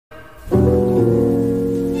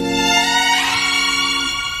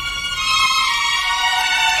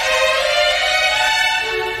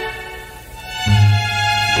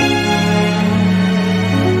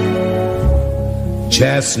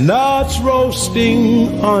Chestnuts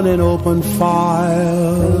roasting on an open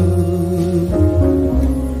fire,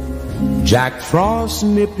 Jack Frost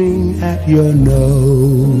nipping at your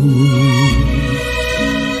nose,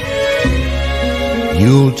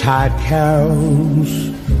 Yuletide carols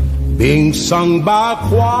being sung by a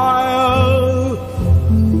choir,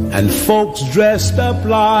 and folks dressed up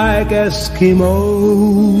like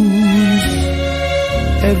Eskimos.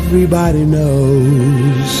 Everybody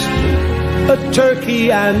knows a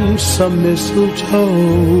turkey and some mistletoe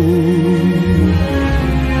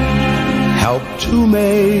help to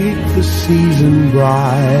make the season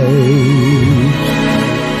bright.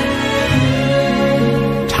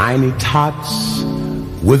 Tiny tots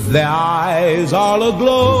with their eyes all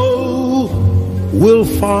aglow will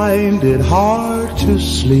find it hard to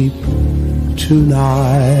sleep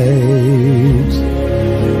tonight.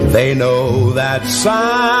 They know that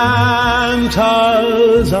Santa's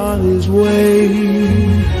on his way.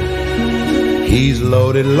 He's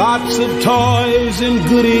loaded lots of toys and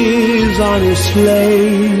goodies on his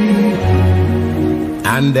sleigh,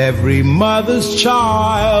 and every mother's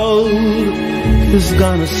child is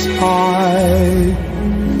gonna spy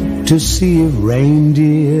to see if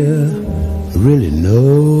reindeer really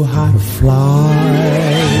know how to fly.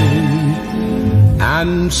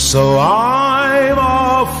 And so I'm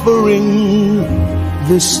offering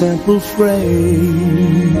this simple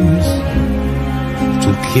phrase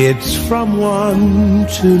to kids from 1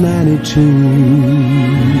 to 92.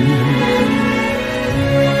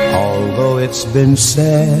 Although it's been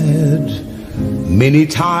said many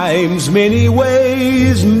times, many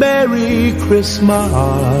ways, Merry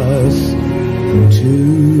Christmas to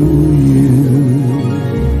you.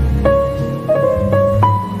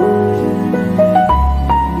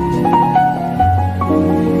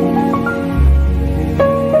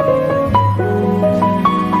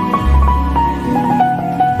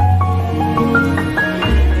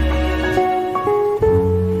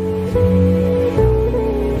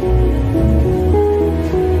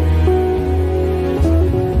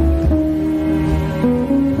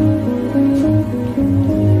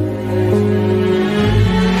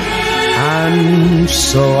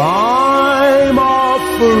 So I'm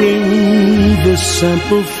offering this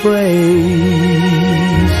simple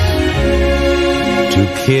phrase to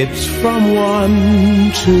kids from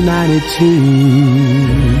 1 to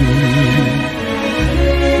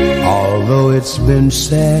 92. Although it's been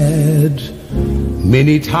said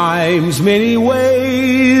many times, many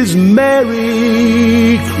ways,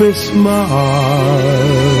 Merry Christmas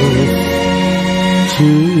to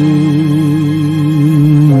you.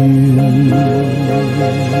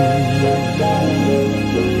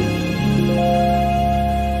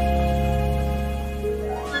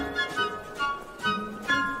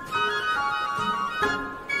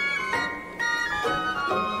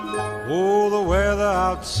 Oh, the weather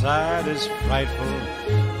outside is frightful,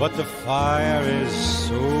 but the fire is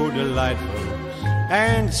so delightful.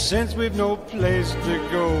 And since we've no place to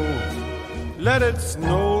go, let it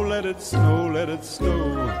snow, let it snow, let it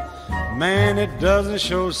snow. Man, it doesn't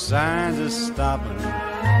show signs of stopping,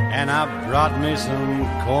 and I brought me some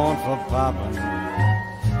corn for popping.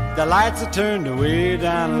 The lights are turned way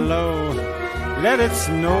down low. Let it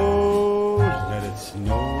snow, let it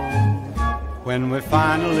snow. When we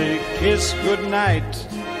finally kiss goodnight,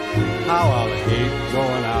 how I'll hate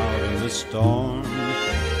going out in the storm.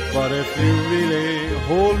 But if you really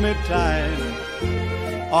hold me tight,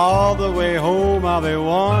 all the way home I'll be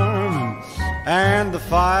warm. And the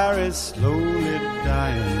fire is slowly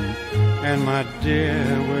dying, and my dear,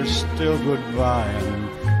 we're still goodbying.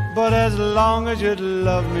 But as long as you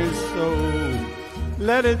love me so,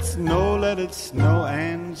 let it snow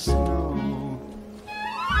and snow.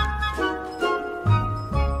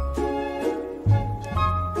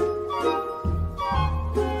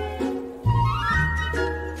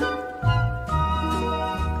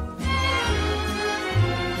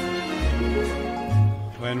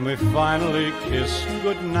 When we finally kiss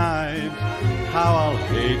goodnight, how I'll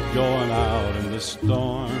hate going out in the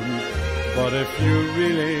storm. But if you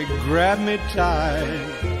really grab me tight,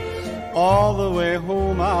 all the way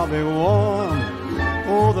home I'll be warm.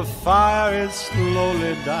 Oh, the fire is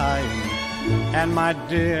slowly dying, and my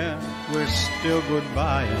dear, we're still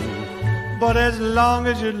goodbying. But as long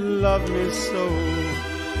as you love me so,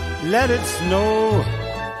 let it snow,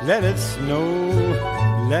 let it snow,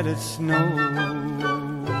 let it snow.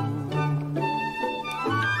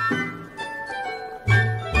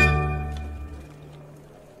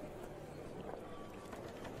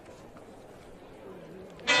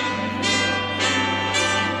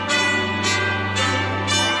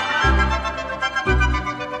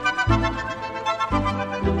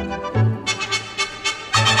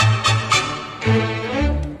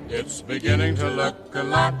 It's beginning to look a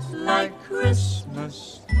lot like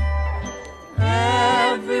Christmas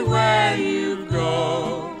everywhere you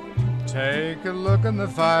go. Take a look in the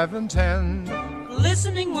 5 and 10,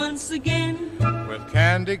 glistening once again, with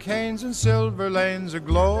candy canes and silver lanes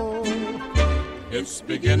aglow. It's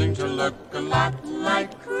beginning to look a lot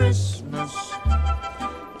like Christmas,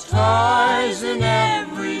 toys in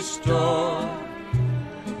every store.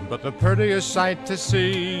 But the prettiest sight to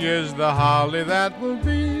see is the holly that will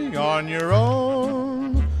be on your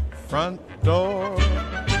own front door.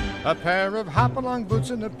 A pair of hop-along boots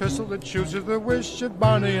and a pistol that chooses the wish of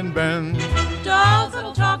Barney and Ben. dolls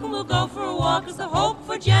that'll talk and we'll go for a walk is the hope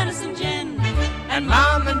for Janice and Jen. And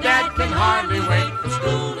Mom and Dad can hardly wait for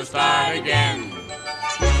school to start again.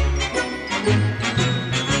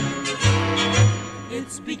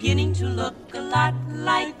 It's beginning to look a lot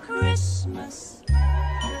like Christmas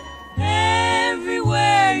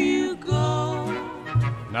everywhere you go.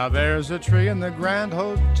 Now there's a tree in the Grand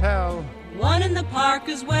Hotel, one in the park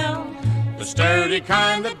as well, the sturdy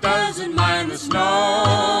kind that doesn't mind the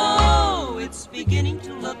snow. It's beginning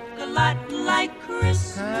to look a lot like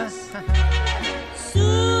Christmas.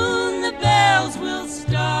 Soon the bells will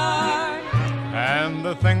start, and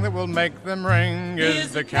the thing that will make them ring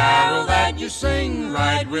is the carol that you sing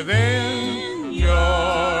right within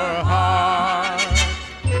your heart.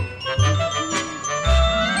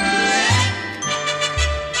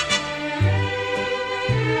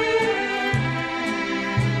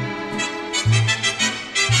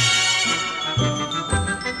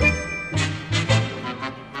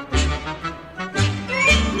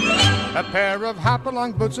 A pair of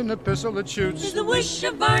hop-along boots and a pistol that shoots is the wish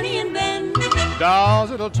of Barney and Ben. Dolls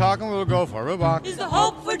that'll talk and we'll go for a walk is the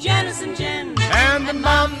hope for Janice and Jen. And the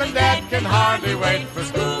Mom and Dad can hardly wait for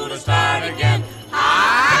school to start again.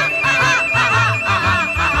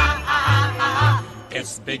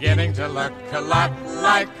 It's beginning to look a lot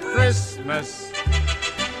like Christmas.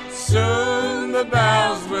 Soon the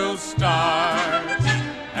bells will start,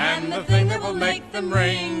 and the thing that will make them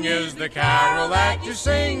ring is the carol that you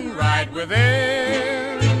sing right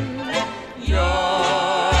within your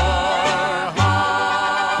heart.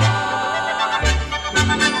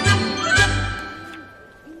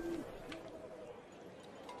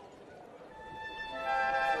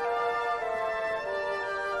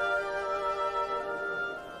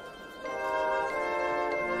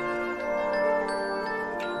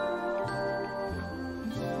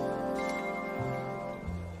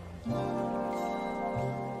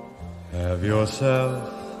 Have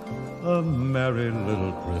yourself a merry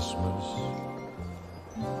little Christmas.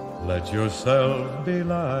 Let yourself be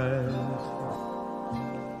light.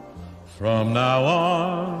 From now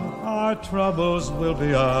on, our troubles will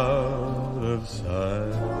be out of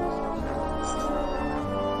sight.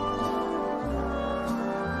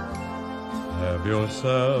 Have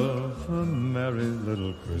yourself a merry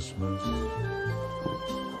little Christmas.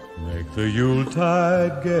 Make the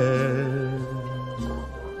Yuletide gay.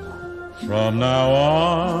 From now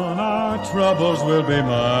on, our troubles will be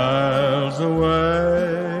miles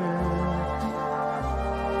away.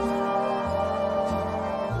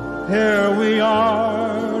 Here we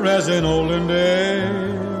are, as in olden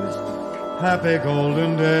days, happy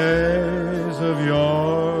golden days of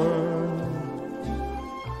yore.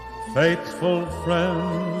 Faithful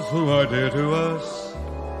friends who are dear to us,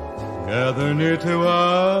 gather near to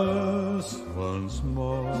us once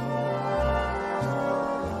more.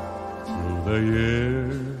 The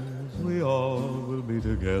years we all will be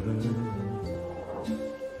together,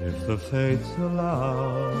 if the fates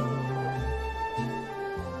allow.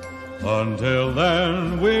 Until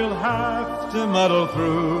then we'll have to muddle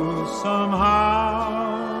through somehow.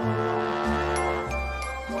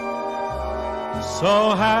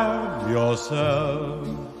 So have yourself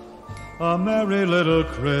a merry little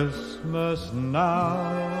Christmas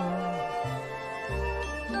now.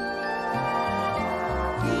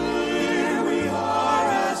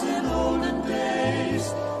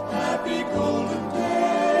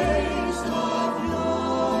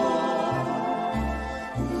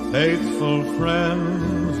 Faithful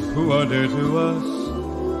friends who are dear to us,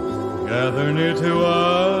 gather near to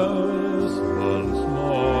us once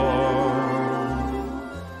more.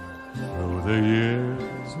 Through the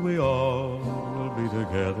years we all will be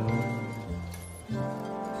together,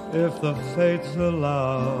 if the fates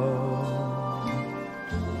allow.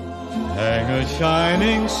 Hang a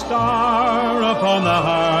shining star upon the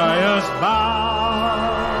highest bough,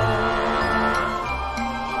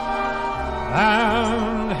 and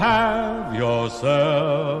have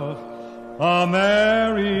yourself a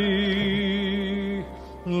merry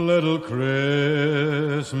little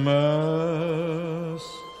Christmas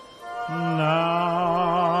now.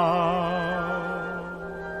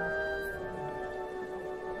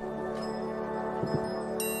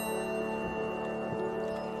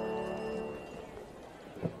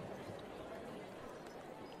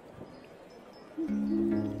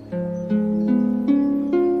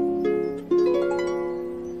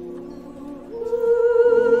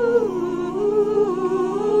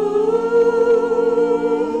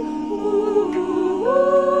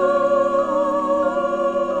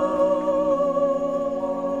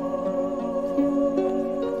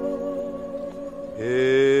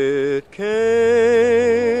 It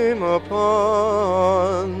came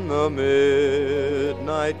upon the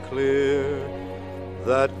midnight clear,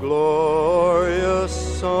 that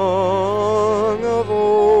glorious song of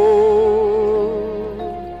old,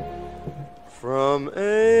 from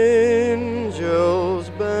angels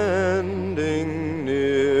bending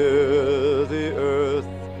near the earth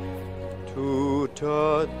to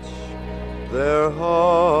touch their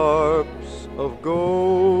harps of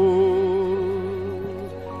gold.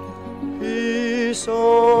 Peace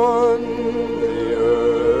on the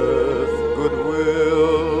earth,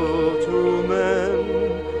 goodwill to men,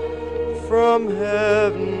 from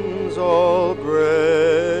heaven's all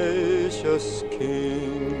gracious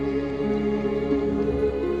King.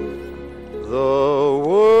 The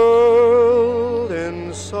world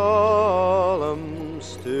in solemn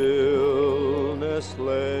stillness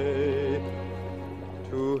lay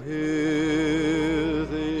to hear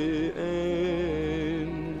the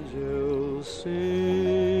angels sing.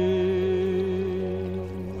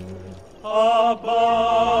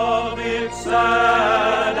 Above its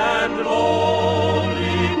sad and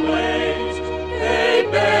lonely place, they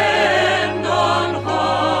bend on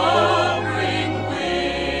hovering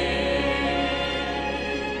wings,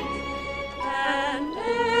 and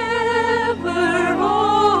ever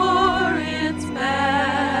o'er its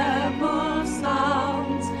babble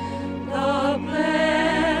sounds the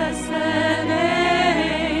blessed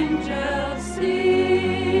angels sing.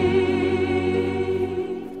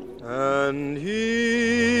 And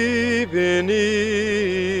he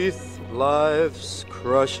beneath life's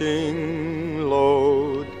crushing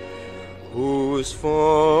load, whose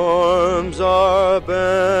forms are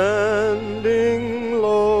bending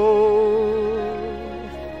low,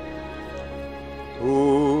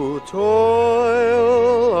 who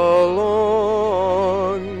toil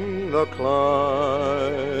along the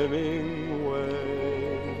climbing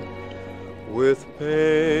way with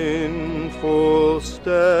painful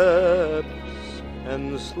steps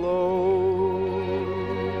and slow.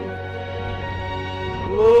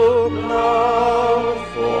 Look now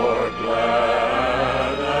for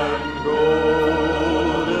glad and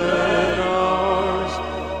golden hours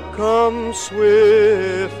come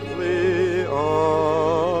swiftly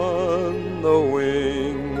on the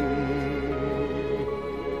wing.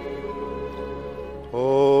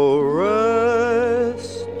 Oh,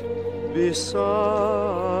 rest beside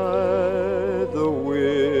the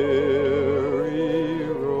weary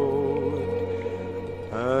road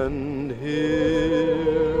and hear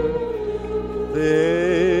the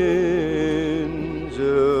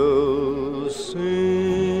angels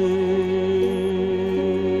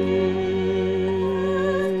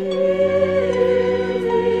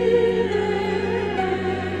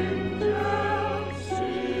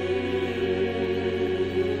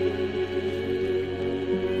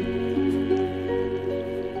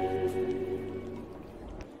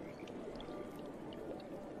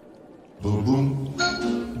Boom boom,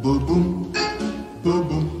 boom boom, boom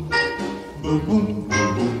boom, boom boom, boom boom,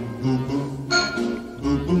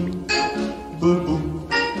 boom boom, boom boom,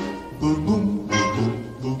 boom boom,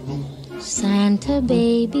 boom boom. Santa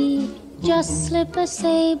baby, just slip a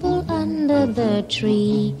sable under the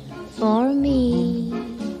tree for me.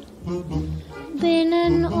 Been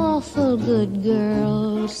an awful good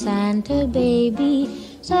girl, Santa baby,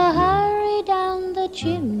 so hurry down the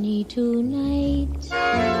chimney tonight.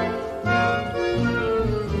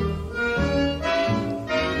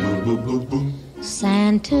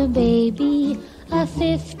 Santa baby, a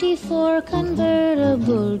 54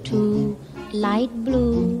 convertible to light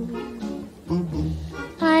blue.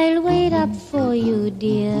 I'll wait up for you,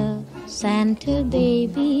 dear Santa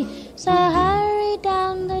baby, so hurry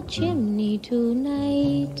down the chimney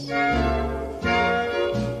tonight.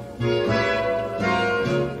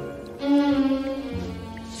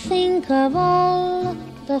 Think of all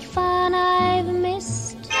the fun I've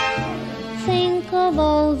missed. Think of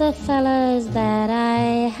all the fellas that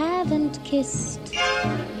I haven't kissed.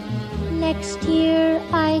 Next year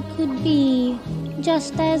I could be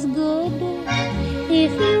just as good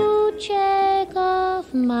if you check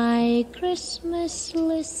off my Christmas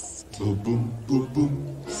list. Boom, boom,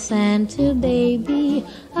 boom. Santa baby,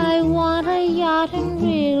 I want a yacht, and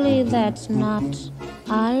really that's not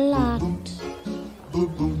a lot.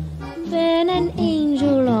 Been an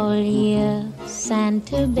angel all year,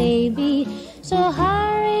 Santa baby, so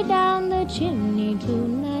hurry down the chimney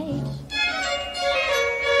tonight.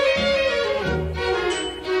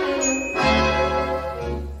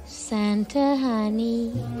 Santa honey,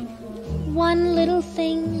 one little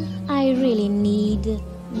thing I really need,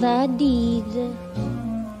 the deed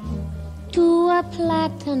to a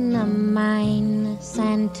platinum mine,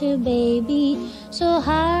 Santa baby, so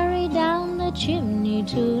hurry down the chimney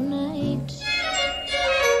tonight.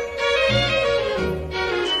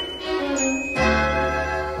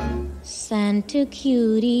 Santa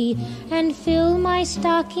cutie, and fill my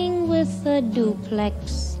stocking with a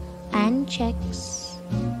duplex and checks.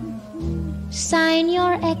 Sign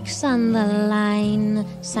your X on the line,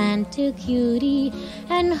 Santa cutie,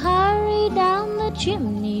 and hurry down the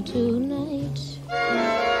chimney tonight.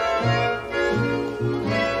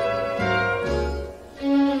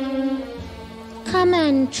 Come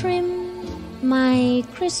and trim my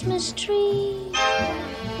Christmas tree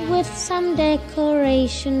with some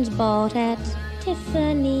decorations bought at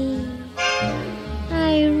Tiffany.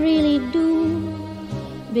 I really do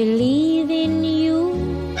believe in you.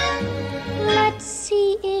 Let's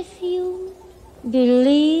see if you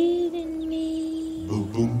believe in me.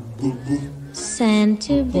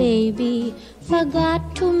 Santa baby,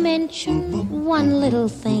 forgot to mention one little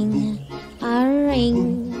thing, a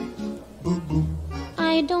ring.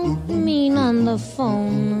 I don't mean on the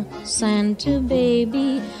phone, Santa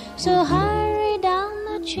baby, so hurry down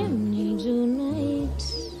the chimney tonight.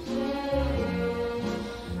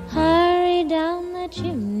 Hurry down the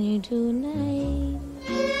chimney tonight.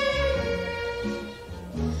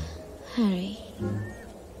 Hurry.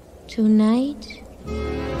 Tonight.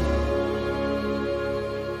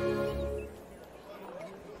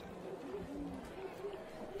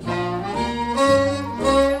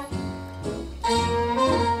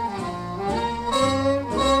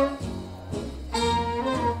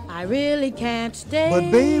 I really can't stay.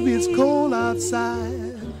 But baby, it's cold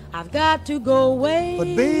outside. I've got to go away.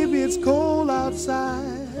 But baby, it's cold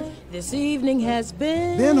outside. This evening has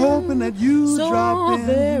been hoping that you so drop in.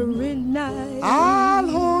 very nice. I'll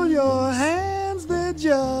hold your hands, they're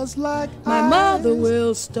just like My ice. mother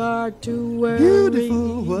will start to worry.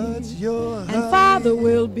 Beautiful, what's your And hurry? father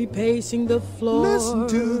will be pacing the floor. Listen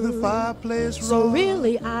to the fireplace roar. So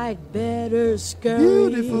really I'd better scurry.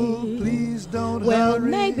 Beautiful, please don't Well,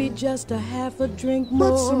 hurry. maybe just a half a drink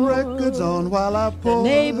more. Put some records on while I pour. The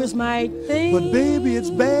neighbors might think. But baby, it's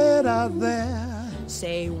bad out there.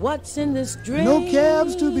 Say, what's in this drink? No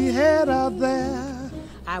cabs to be had out there.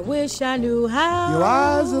 I wish I knew how. Your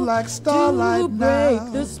eyes are like starlight to break now.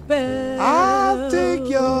 the spell. I'll take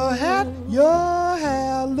your hat, your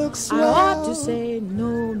hair looks swell. I ought to say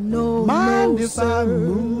no, no, Mind no, if sir. I'm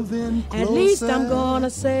moving closer? At least I'm gonna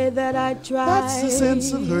say that I tried. That's the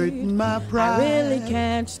sense of hurting my pride. I really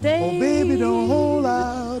can't stay. Oh, baby, don't hold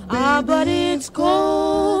out, baby. Ah, but it's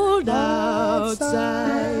cold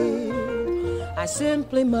outside. I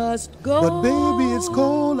simply must go. But baby, it's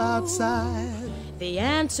cold outside. The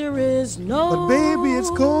answer is no. But baby, it's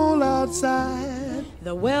cold outside.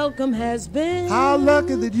 The welcome has been How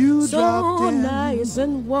lucky that you so dropped in. nice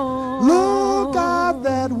and warm. Look out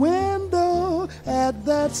that window at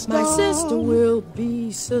that star. My sister will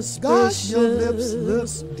be suspicious. Gosh, your lips look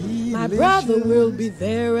delicious. My brother will be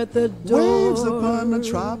there at the door. Waves upon a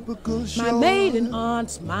tropical shore. My maiden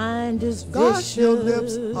aunt's mind is vicious. Gosh, your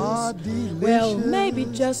lips are delicious. Well, maybe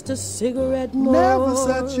just a cigarette more. Never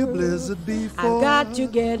such a blizzard before. I've got to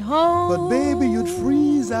get home. But baby, you'd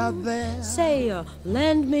freeze out there. Say,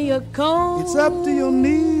 lend me a comb. It's up to your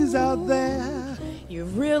knees out there.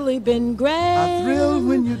 You've really been grand. I thrill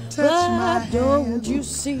when you touch but my hand. don't you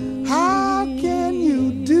see? How can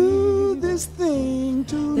you do this thing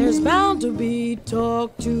to me? There's bound to be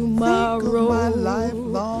talk tomorrow. Think of my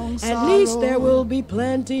lifelong At sorrow. least there will be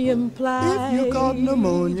plenty implied. If you caught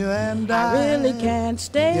pneumonia and died, I really can't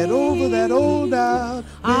stay. Get over that old doubt.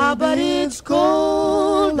 Ah, but Baby, it's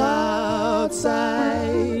cold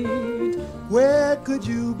outside. Where could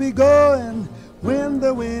you be going when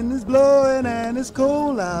the wind is blowing and it's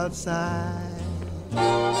cold outside?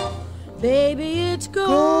 Baby, it's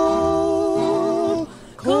cold,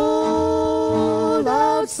 cold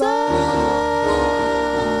outside.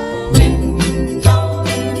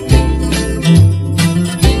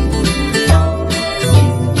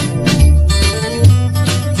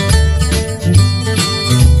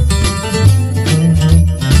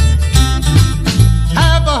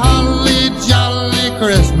 Have a holly jolly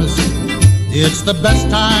Christmas. It's the best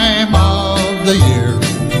time of the year.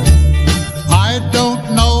 I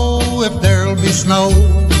don't know if there'll be snow,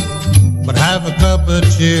 but have a cup of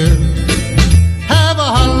cheer. Have a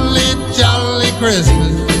holly jolly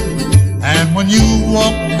Christmas, and when you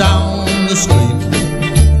walk down the street,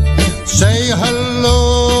 say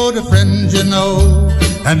hello to friends you know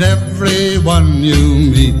and everyone you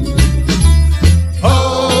meet.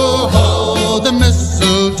 Ho, ho, the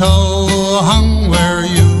mistletoe hung where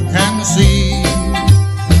you can see.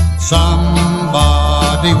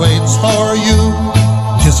 Somebody waits for you,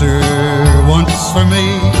 kiss her once for me.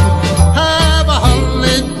 Have a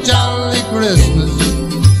holly jolly Christmas,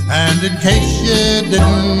 and in case you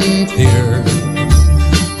didn't hear,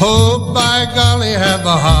 oh, by golly, have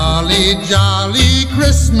a holly jolly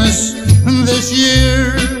Christmas this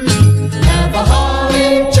year. Have a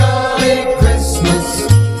holly jolly Christmas.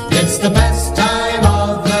 It's the best time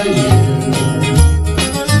of the year.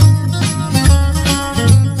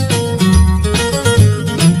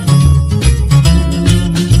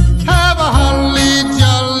 Have a holly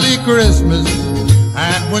jolly Christmas,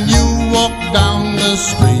 and when you walk down the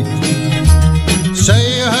street, say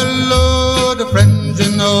hello to friends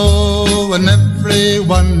you know and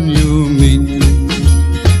everyone you meet.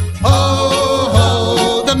 Oh,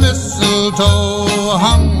 ho, the mistletoe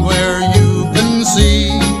hung where you can see.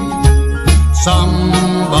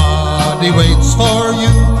 Somebody waits for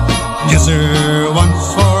you, kiss her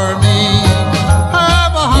once for me.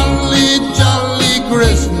 Have a holly jolly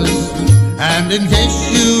Christmas, and in case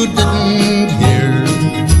you didn't hear,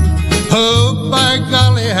 oh, by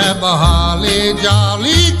golly, have a holly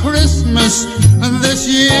jolly Christmas this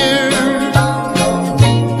year.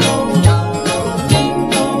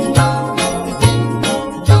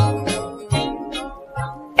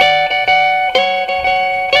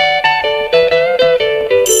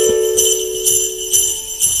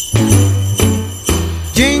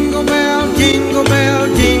 Jingle bell, jingle bell,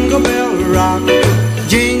 jingle bell rock.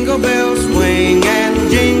 Jingle bells swing and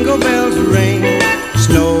jingle bells ring.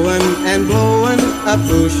 Snowing and blowing up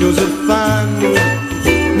bushels of fun.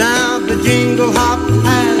 Now the jingle hop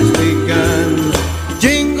has begun.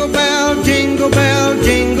 Jingle bell, jingle bell,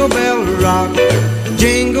 jingle bell rock.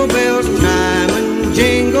 Jingle bells chime and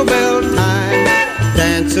jingle bell time.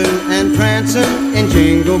 Dancing and prancing in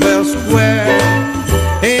Jingle Bell Square.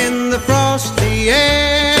 In the frosty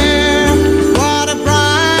air, what a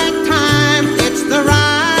bright time. It's the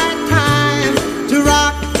right time to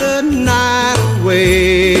rock the night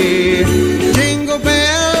away. Jingle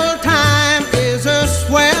bell time is a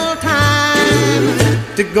swell time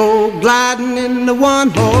to go gliding in the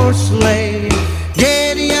one-horse sleigh.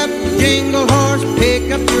 Giddy up, jingle horse,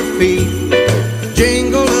 pick up your feet.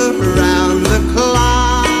 Jingle around the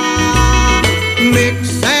clock.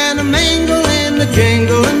 Mix and a mingle in the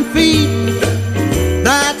jingling feet.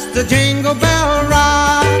 That's the Jingle Bell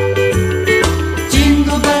Rock.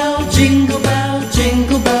 Jingle bell, jingle bell,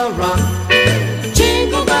 jingle bell rock.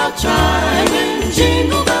 Jingle bell chime and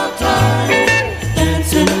jingle bell time.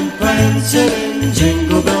 Dancing and prancing in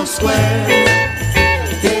Jingle Bell Square.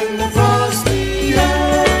 In the frosty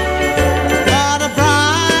air. What a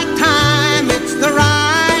bright time, it's the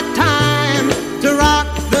right time to rock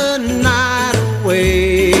the night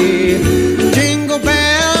away. Jingle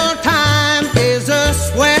bell time is a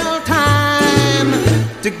swell time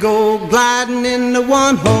to go gliding in the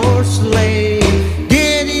one-horse sleigh.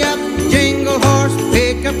 Giddy up, jingle horse,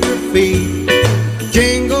 pick up your feet.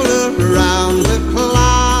 Jingle around the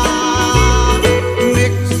clock.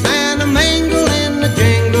 Mix and a mingle in the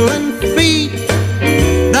jingling feet.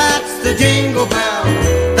 That's the Jingle Bell,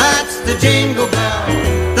 that's the Jingle Bell,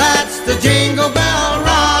 that's the Jingle Bell Rock.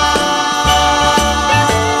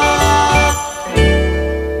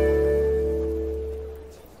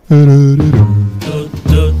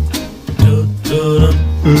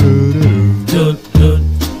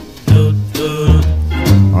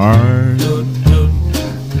 I'm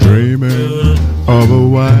dreaming of a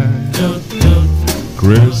white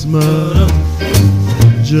Christmas,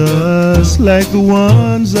 just like the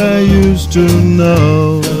ones I used to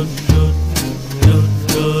know,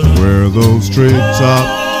 where those treetops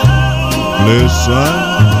glisten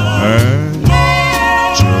and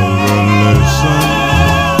children listen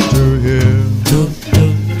to hear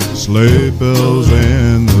sleigh bells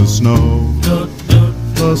in the snow,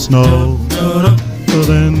 the snow. So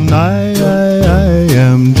then I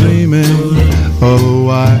am dreaming of a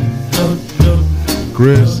white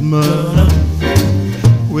Christmas,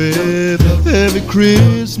 with every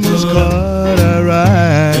Christmas card I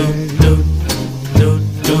write.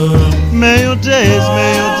 May your days,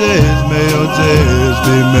 may your days, may your days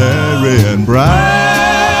be merry and bright.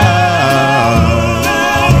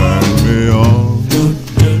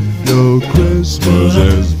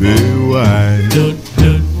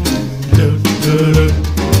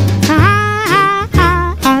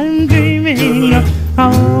 a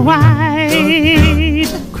white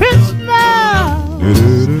Christmas,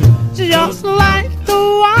 just like the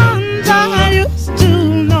ones I used to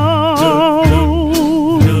know,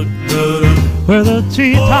 where the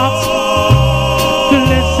treetops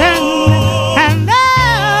glisten and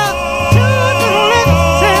there to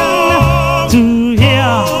listen to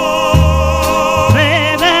hear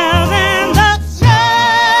sleigh bells in the snow.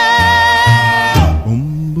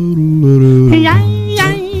 Yeah,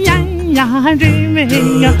 yeah, yeah, yeah, I'm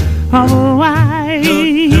dreaming of a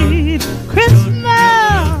white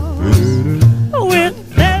Christmas with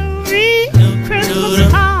every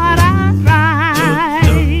Christmas card I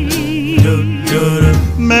write.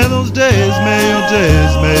 May those days, may your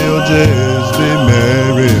days, may your days be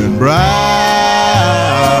merry and bright.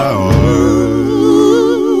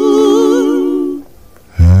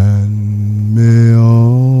 And may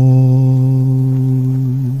all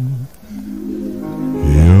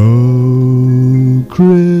your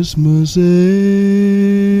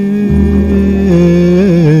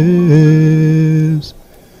Christmases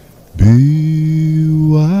be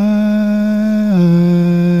white.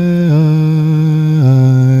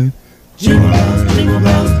 Jingle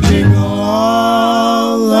bells, jingle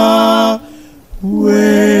all the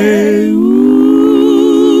way. Ooh.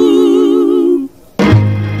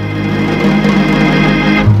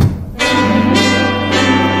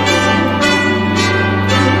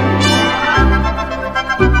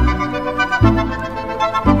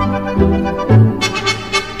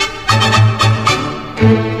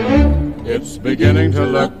 It's beginning to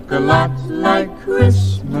look a lot like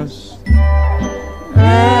Christmas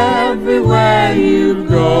everywhere you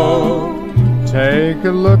go. Take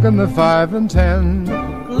a look in the 5 and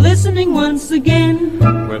 10, Listening once again.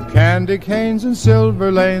 with candy canes and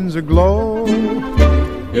silver lanes aglow.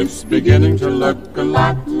 It's beginning to look a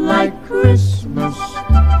lot like Christmas.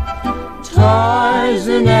 Toys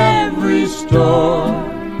in every store.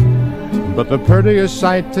 But the prettiest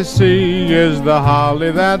sight to see is the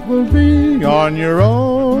holly that will be on your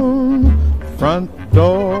own front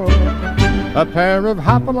door. A pair of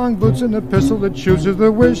hop-along boots and a pistol that shoots is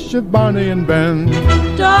the wish of Barney and Ben.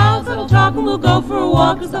 Dolls that'll talk and we'll go for a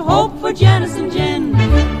walk is the hope for Janice and Jen.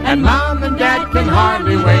 And Mom and Dad can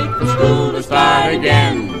hardly wait for school to start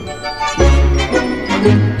again.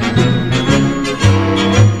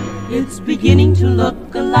 It's beginning to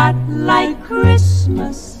look a lot like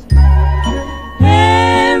Christmas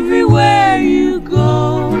everywhere you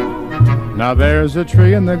go. Now there's a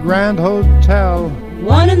tree in the Grand Hotel,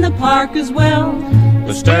 One in the park as well,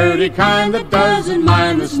 the sturdy kind that doesn't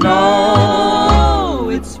mind the snow.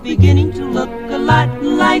 It's beginning to look a lot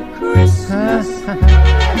like Christmas.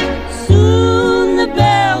 Soon the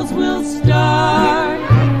bells will start.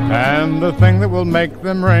 And the thing that will make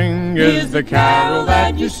them ring is the carol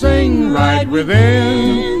that you sing right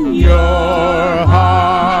within your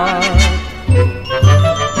heart.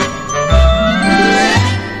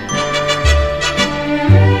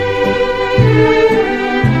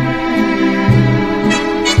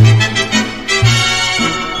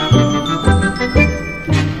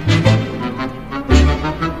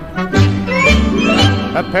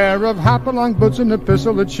 A pair of hop-along boots and a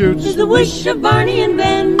pistol that shoots Is the wish of Barney and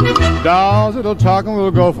Ben. dolls that'll talk and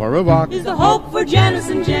we'll go for a walk. Is the hope for Janice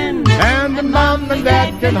and Jen. And the Mom and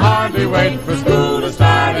Dad can hardly wait for school to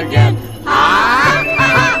start again.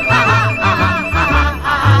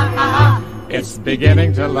 It's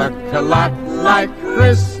beginning to look a lot like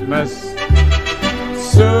Christmas.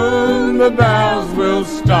 Soon the bells will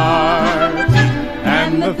start.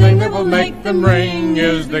 And the thing that will make them ring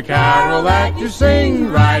is the carol that you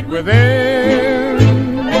sing right within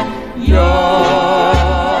your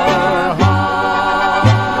heart.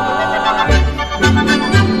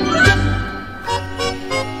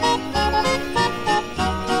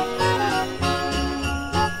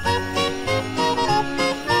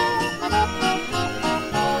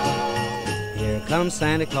 Here comes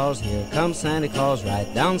Santa Claus, here comes Santa Claus,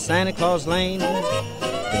 right down Santa Claus Lane.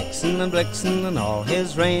 Vixen and Blixen and all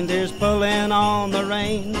his reindeers pulling on the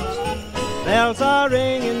reins. Bells are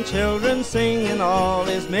ringing, children singing, all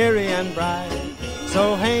is merry and bright.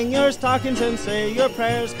 So hang your stockings and say your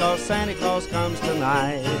prayers, 'cause Santa Claus comes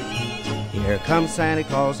tonight. Here comes Santa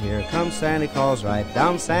Claus, here comes Santa Claus, right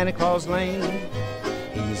down Santa Claus Lane.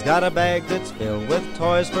 He's got a bag that's filled with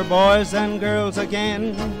toys for boys and girls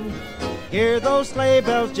again. Hear those sleigh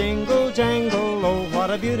bells jingle, jangle, oh, what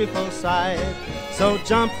a beautiful sight. So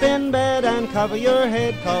jump in bed and cover your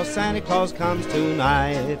head, 'cause Santa Claus comes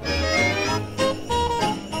tonight.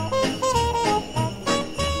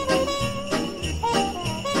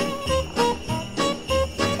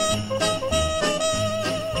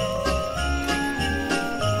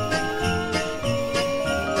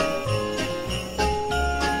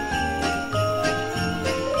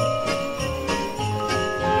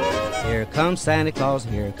 comes Santa Claus,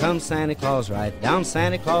 here comes Santa Claus, right down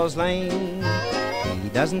Santa Claus Lane. He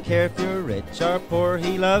doesn't care if you're rich or poor,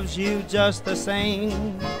 he loves you just the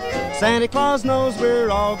same. Santa Claus knows we're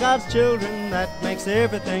all God's children, that makes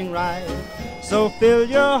everything right. So fill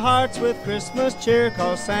your hearts with Christmas cheer,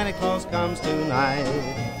 'cause Santa Claus comes tonight.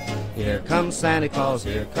 Here comes Santa Claus,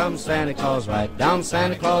 here comes Santa Claus, right down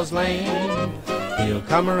Santa Claus Lane. He'll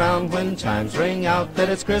come around when chimes ring out that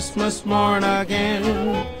it's Christmas morn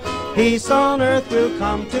again. Peace on earth will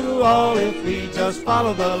come to all if we just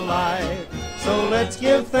follow the light. So let's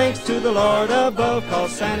give thanks to the Lord above,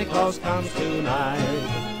 'cause Santa Claus comes tonight.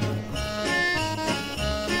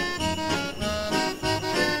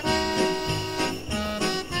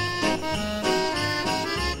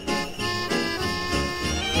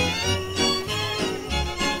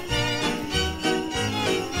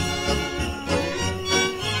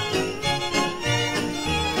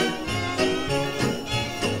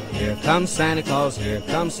 Here comes Santa Claus, here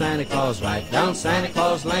comes Santa Claus, right down Santa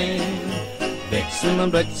Claus Lane. Vixen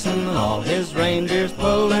and Blitzen and all his reindeers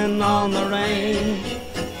pulling on the rein.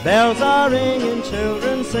 Bells are ringing,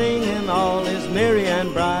 children singing, all is merry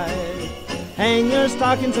and bright. Hang your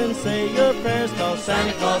stockings and say your prayers, 'cause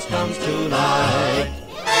Santa Claus comes tonight.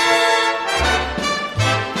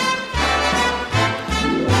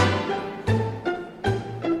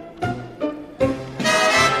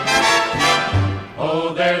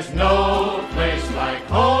 Oh, there's no place like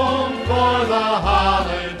home for the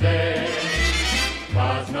holiday,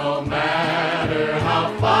 'cause no matter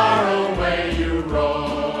how far away you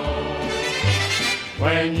roam,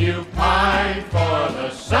 when you pine for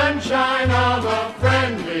the sunshine of a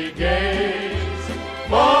friendly gaze,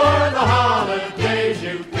 for the holidays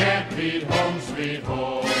you can't beat home sweet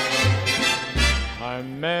home. I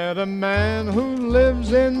met a man who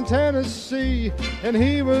lives in Tennessee, and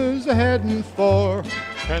he was heading for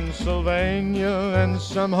Pennsylvania and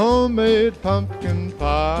some homemade pumpkin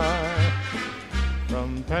pie.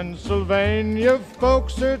 From Pennsylvania,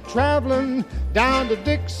 folks are traveling down to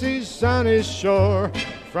Dixie's sunny shore.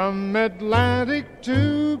 From Atlantic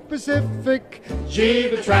to Pacific, Gee,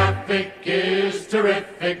 the traffic is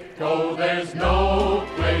terrific. Oh, there's no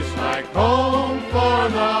place like home for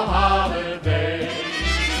the holidays,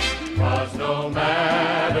 'cause no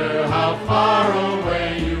matter how far away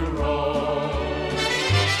you roam,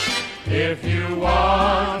 if you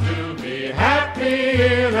want to be happy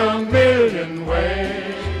in a million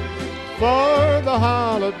ways, for the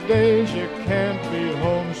holidays you can't beat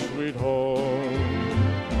home sweet home.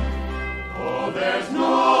 oh, there's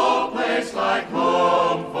no place like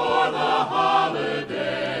home for the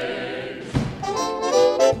holidays.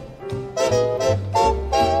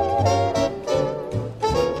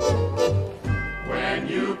 When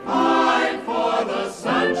you pine for the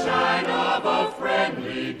sunshine of a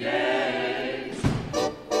friendly gaze,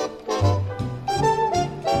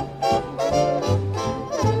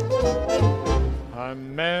 I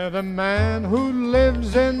met a man who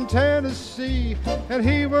lives in Tennessee, and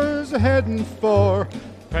he was heading for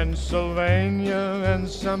Pennsylvania and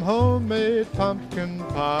some homemade pumpkin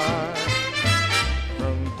pie.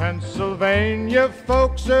 From Pennsylvania,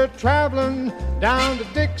 folks are traveling down to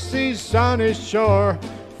Dixie's sunny shore.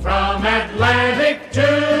 from Atlantic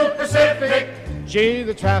to Pacific, Gee,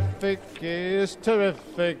 the traffic is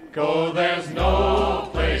terrific. oh, there's no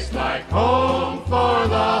place like home for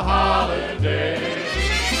the holidays,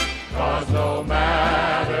 'cause no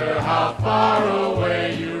matter how far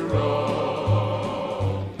away you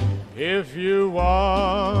roam, If you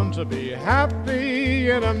want to be happy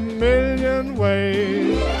in a million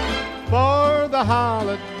ways, for the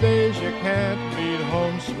holidays you can't beat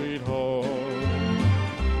home sweet home.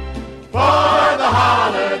 for the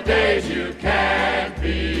holidays you can't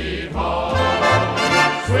beat home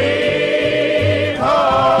sweet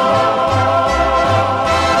home.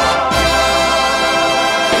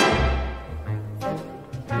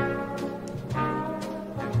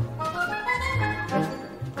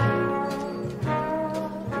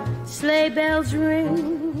 Sleigh bells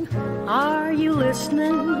ring, are you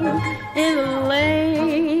listening? In the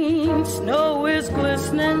lane, snow is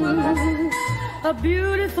glistening. A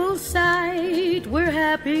beautiful sight, we're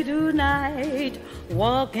happy tonight,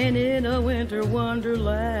 walking in a winter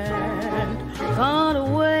wonderland. Gone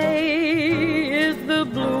away is the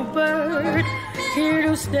bluebird, here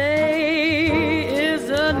to stay is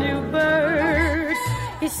a new bird.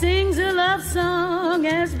 He sings a love song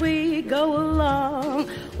as we go along,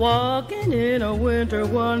 walking in a winter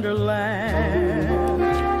wonderland.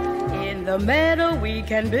 In the meadow we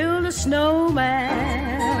can build a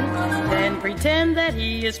snowman, then pretend that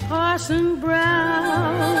he is Parson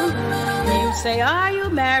Brown. He'll say, are you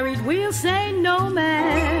married? We'll say, no,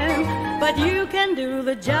 ma'am. But you can do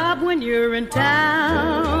the job when you're in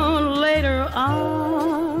town. Later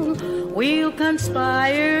on, we'll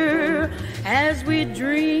conspire as we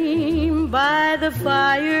dream by the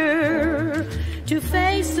fire to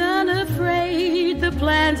face unafraid the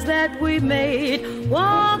plans that we made,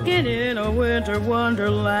 walking in a winter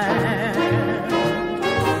wonderland.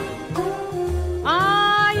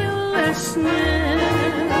 Are you listening?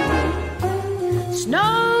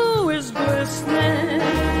 Snow is glistening,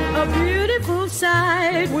 a beautiful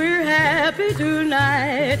sight. We're happy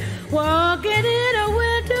tonight, walking in a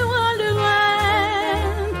winter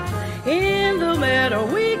wonderland. In the meadow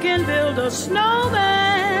we can build a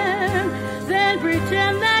snowman, then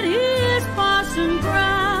pretend that he is Parson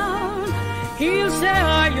Brown. He'll say,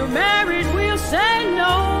 are you married? We'll say,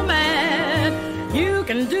 no, man. You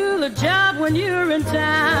can do the job when you're in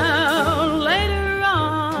town. Later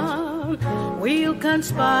on, we'll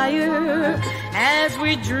conspire as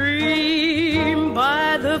we dream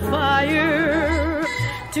by the fire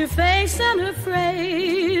to face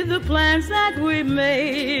unafraid the plans that we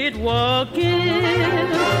made, walking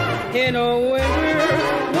in a winter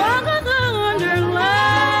wonderland.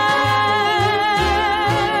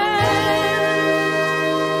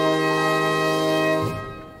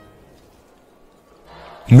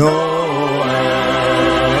 Noel,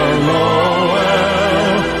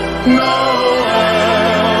 Noel,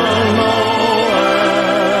 Noel, Noel,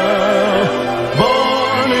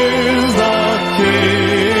 born is the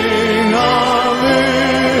King of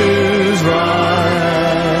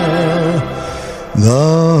Israel.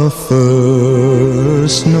 The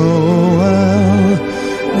first Noel,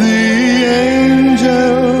 the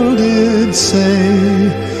angel did say,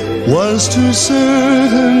 was to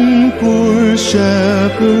certain poor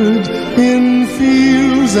shepherds in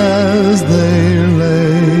fields as they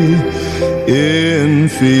lay, in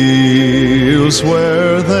fields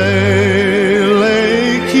where they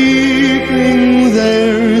lay keeping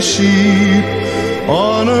their sheep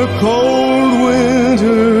on a cold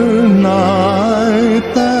winter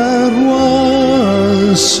night that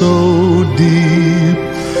was so deep.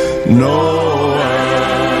 Noel,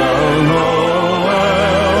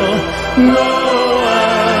 Noel, Noel,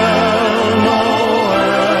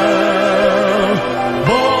 Noel,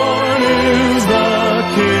 born is the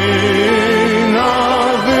King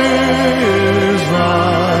of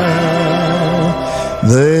Israel.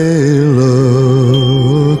 They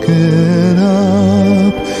looked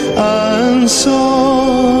up and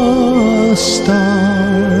saw a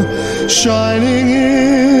star shining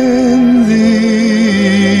in the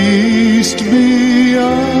east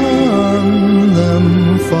beyond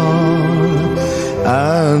them far,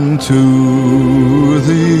 and to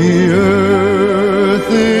the earth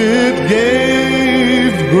it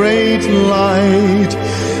gave great light,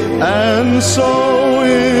 and so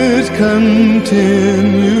it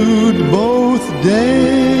continued both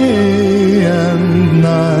day and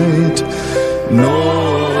night.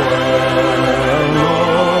 Noel,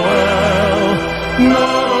 Noel,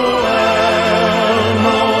 Noel,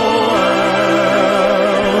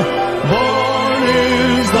 Noel, born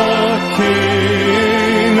is the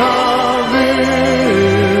King of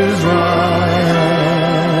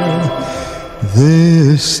Israel.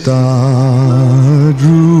 This star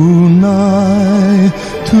drew nigh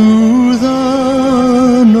to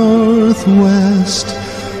the northwest,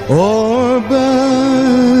 o'er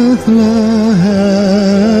Bethlehem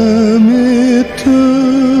it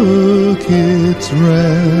took its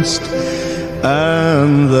rest,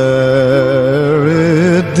 and there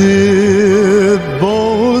it did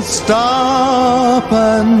both stop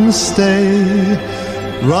and stay,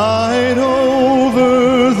 right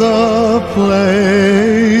over the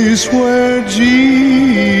place where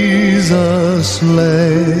Jesus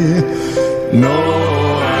lay. Noel,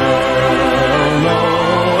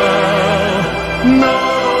 Noel,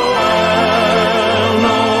 Noel,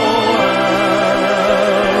 Noel,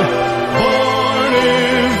 born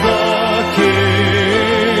is the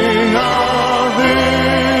King of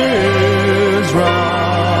Israel.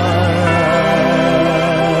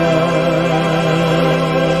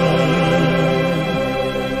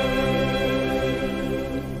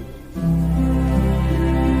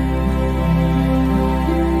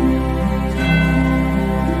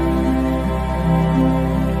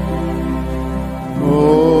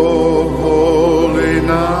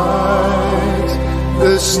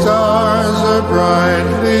 The stars are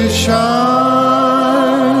brightly shining.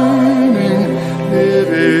 It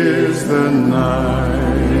is the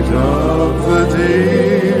night of the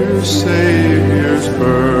dear Savior's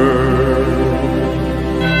birth.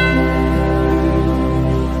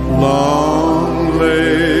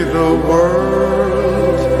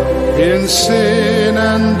 sin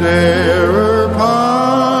and error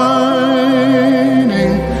pining,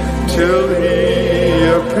 till he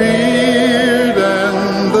appeared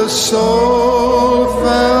and the soul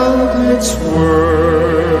felt its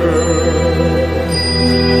worth.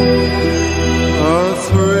 A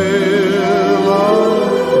thrill of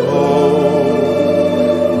hope,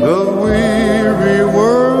 the weary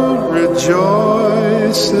world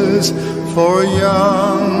rejoices, for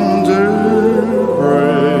yonder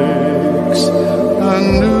breaks a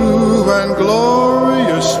new and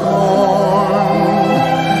glorious morn.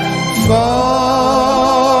 Fall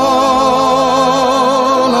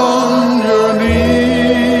on your knees,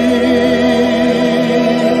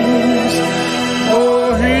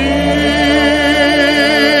 oh, hear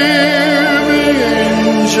the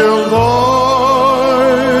angel voices,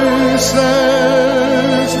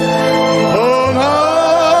 oh, night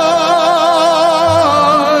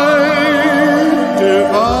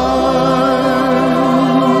divine,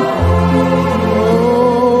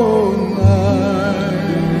 oh, night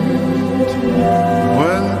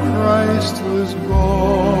when Christ was born,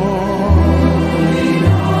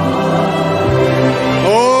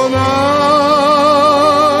 oh, night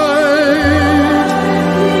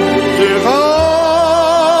divine,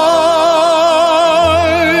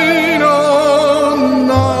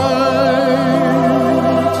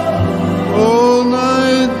 oh,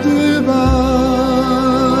 night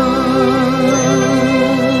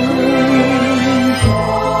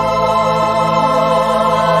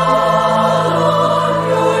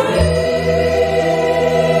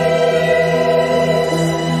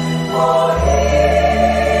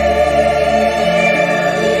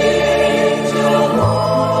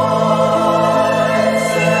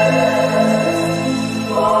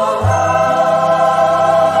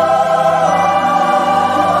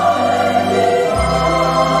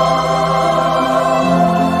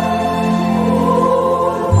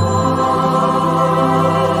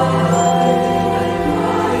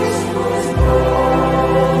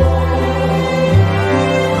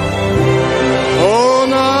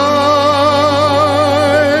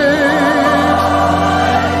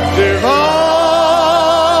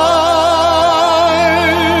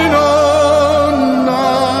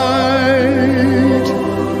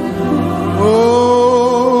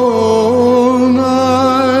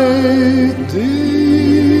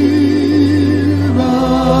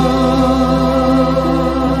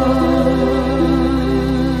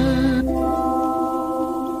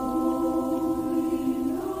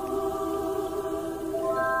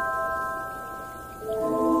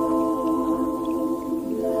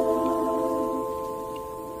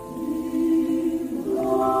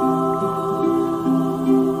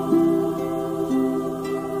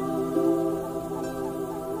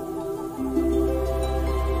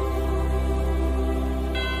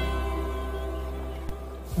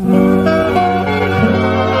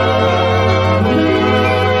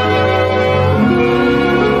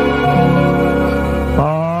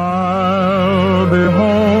I'll be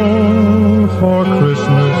home for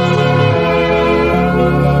Christmas.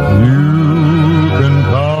 You can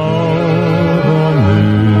count on me.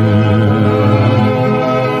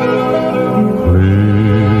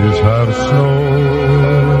 Please have snow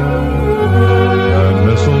and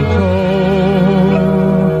mistletoe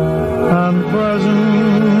and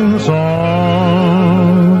presents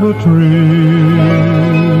on the tree.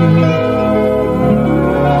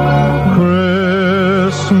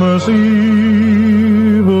 Christmas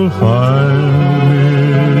Eve will find me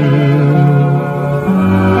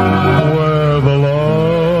where the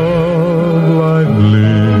love light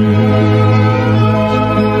gleams.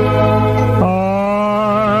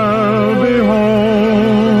 I'll be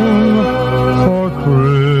home for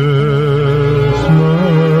Christmas,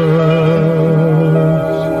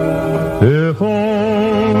 if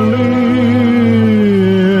only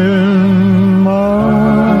in my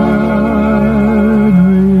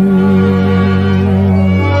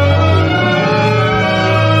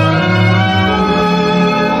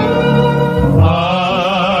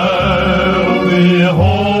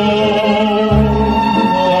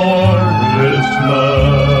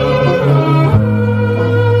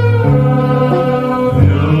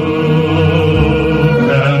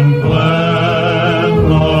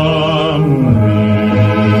me.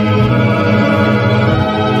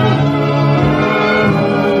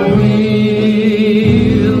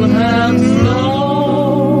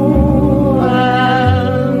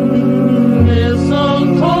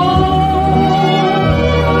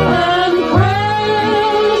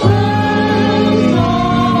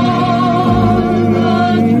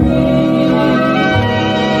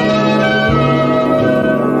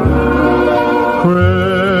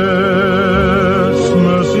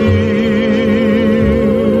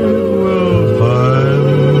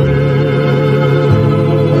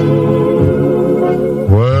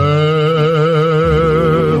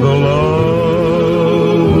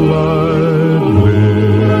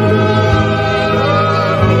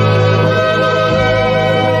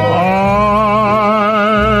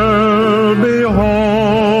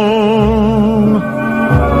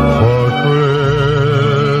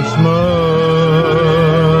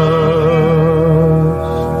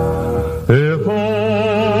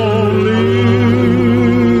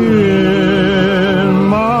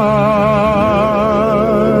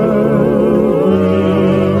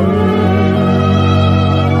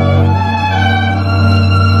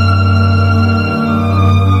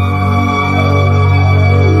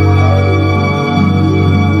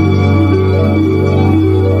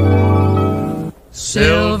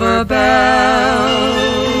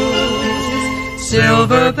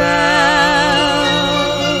 silver bells.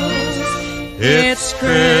 It's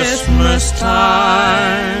Christmas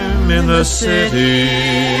time in the city.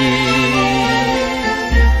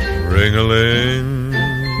 Ring-a-ling,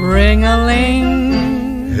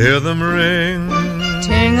 ring-a-ling, hear them ring.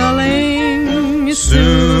 Ting-a-ling,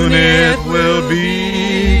 soon it will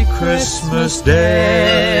be Christmas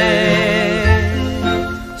Day.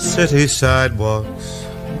 City sidewalks,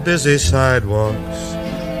 busy sidewalks,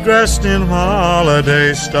 dressed in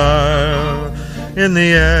holiday style. In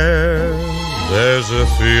the air, there's a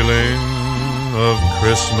feeling of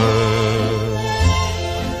Christmas.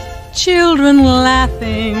 Children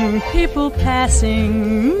laughing, people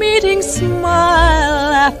passing, meeting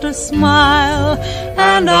smile after smile,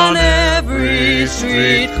 and on every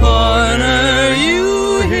street corner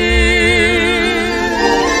you hear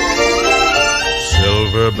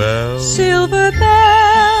silver bells, silver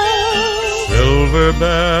bells, silver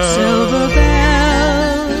bells, silver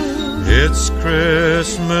bells. It's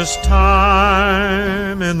Christmas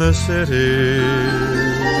time in the city.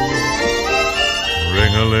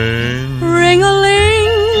 Ring-a-ling, ring-a-ling,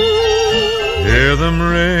 hear them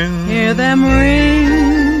ring, hear them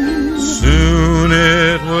ring. Soon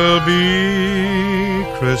it will be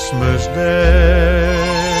Christmas Day.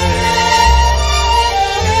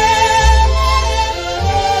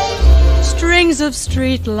 Strings of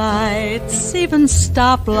street lights, even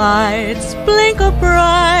stoplights, blink a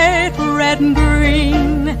bright red and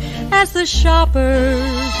green as the shoppers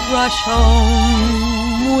rush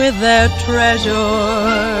home with their treasures.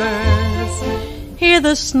 Hear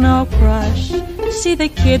the snow crush, see the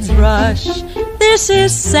kids rush. This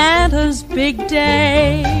is Santa's big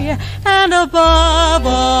day, and above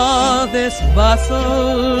all this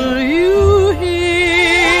bustle you hear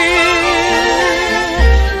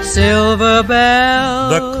silver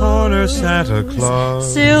bells. The corner Santa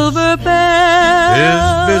Claus, silver bells,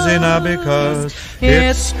 is busy now because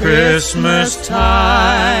it's Christmas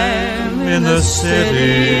time in the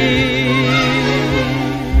city.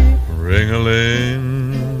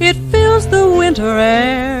 Ring-a-ling, it fills the winter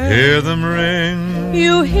air. Hear them ring,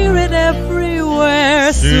 you hear it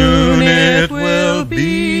everywhere. Soon it will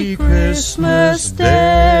be Christmas Day.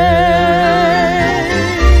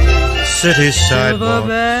 City sidewalks,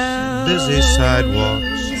 busy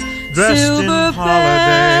sidewalks, dressed silver in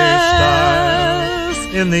holiday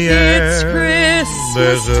style. In the air, it's Christmas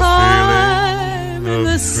there's a time feeling of in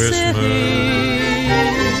the Christmas. city.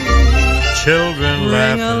 Children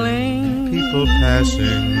laughing, people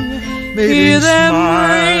passing, meeting Hear them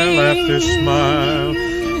smile ring. after smile.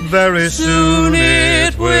 Very soon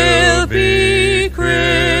it will be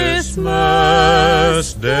Christmas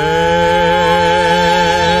Day.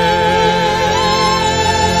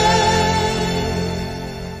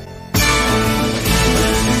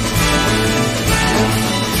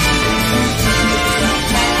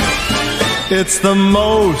 It's the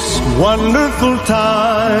most wonderful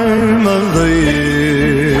time of the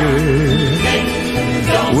year,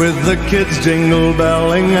 with the kids jingle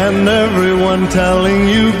belling and everyone telling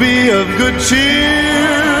you be of good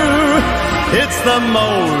cheer. It's the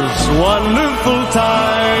most wonderful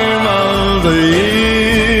time of the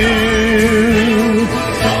year.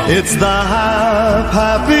 It's the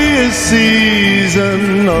happiest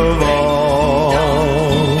season of all,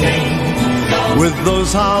 with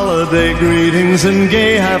those holiday greetings and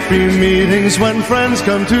gay happy meetings when friends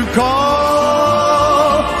come to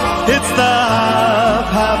call. It's the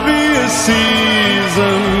happiest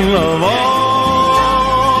season of all.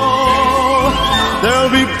 There'll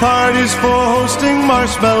be parties for hosting,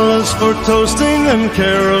 marshmallows for toasting, and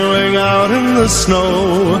caroling out in the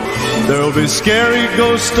snow. There'll be scary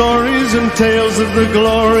ghost stories and tales of the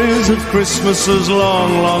glories of Christmases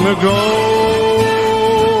long, long ago.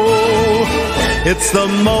 It's the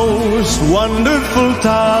most wonderful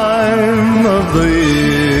time of the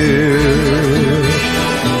year.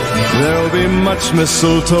 There'll be much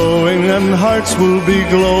mistletoeing and hearts will be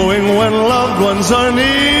glowing when loved ones are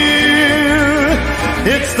near.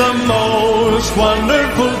 It's the most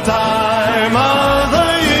wonderful time of the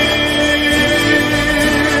year.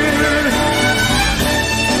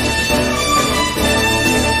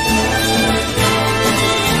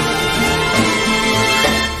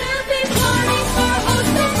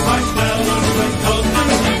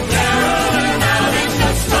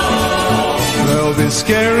 There'll be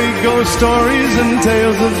scary ghost stories and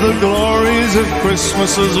tales of the glories of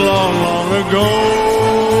Christmases long, long ago.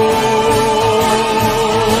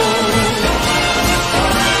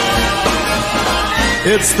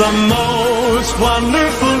 It's the most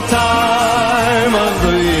wonderful time of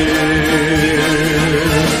the year.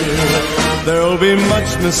 There'll be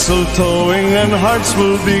much mistletoeing and hearts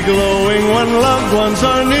will be glowing when loved ones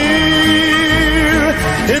are near.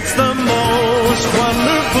 It's the most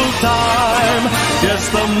wonderful time, yes,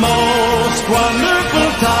 the most wonderful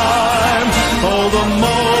time, oh, the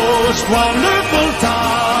most wonderful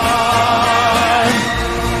time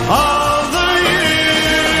of the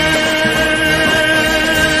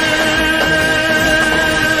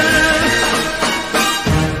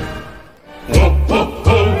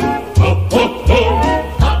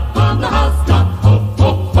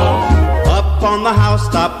On the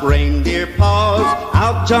housetop, reindeer paws,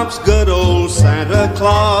 out jumps good old Santa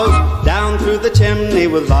Claus, down through the chimney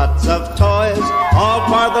with lots of toys, all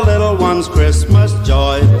for the little ones' Christmas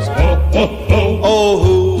joys. Oh,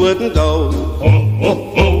 who wouldn't go?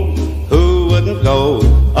 Who wouldn't go?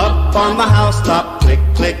 Up on the housetop, click,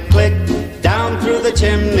 click, click, down through the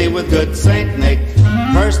chimney with good Saint Nick.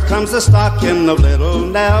 First comes the stocking of little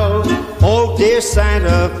Nell. Oh, dear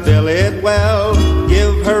Santa, fill it well.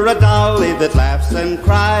 Give her a dolly that laughs and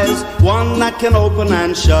cries, one that can open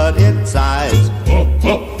and shut its eyes.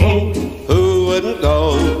 Who wouldn't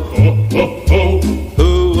go?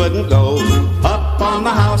 Who wouldn't go? Up on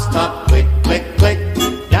the housetop, click, click, click,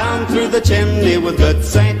 down through the chimney with good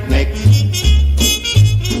Saint Nick.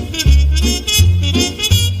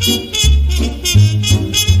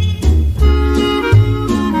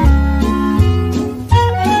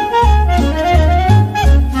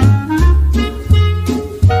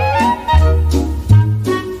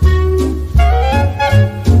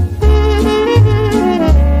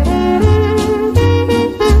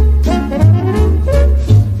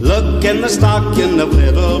 In the stocking of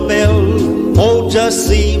little Bill, oh, just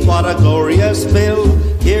see what a glorious bill.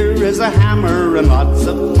 Here is a hammer and lots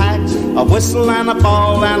of tacks, a whistle and a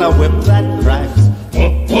ball and a whip that cracks.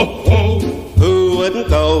 Who wouldn't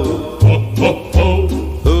go?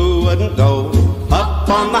 Who wouldn't go? Up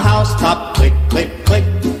on the housetop, click, click, click,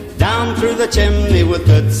 down through the chimney with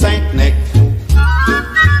good Saint Nick.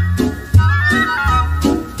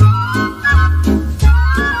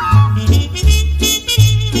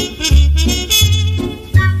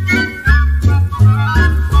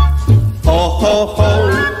 Ho,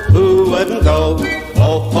 ho, who wouldn't go?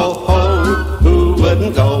 Ho, ho, ho, who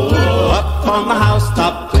wouldn't go? Up on the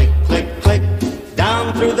housetop, click, click, click,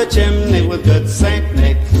 down through the chimney with good Saint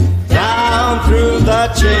Nick. Down through the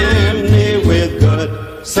chimney with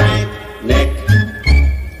good Saint Nick.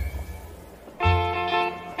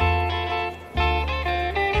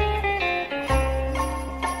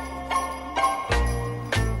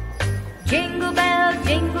 Jingle bell,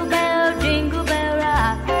 jingle bell, jingle bell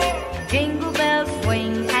rock. Jingle bells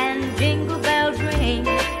swing and jingle bells ring,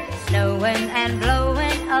 snowing and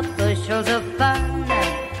blowing up bushels of fun.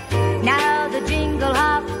 Now the jingle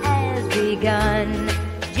hop has begun.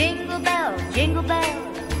 Jingle bell, jingle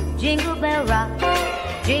bell, jingle bell rock.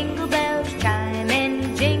 Jingle bells chime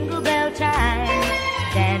in jingle bell time,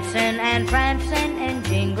 dancing and prancing in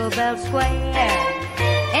Jingle Bell Square.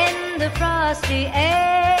 In the frosty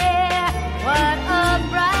air, what a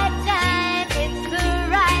bright time, it's the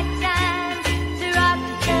right time to rock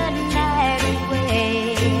the night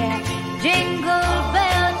away. Jingle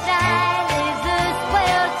bell time is the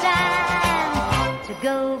swell time to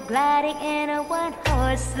go gliding in a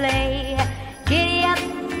one-horse sleigh. Giddy up,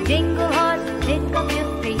 jingle horse, pick up your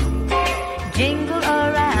feet, jingle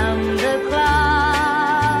around the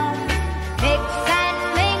clock. Mix and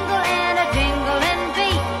mingle in a jingling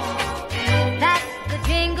beat, that's the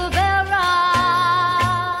Jingle Bell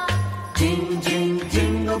Rock. Jing, jing,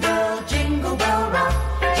 jingle bell rock.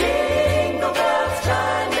 Jingle bells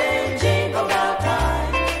chime in jingle bell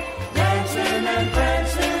time, dancing and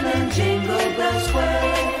prancing in Jingle Bell Square.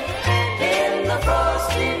 In the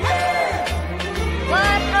frosty air, What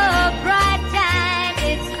a bright time,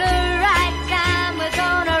 it's the right time, we're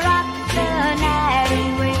gonna rock the night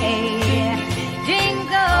away.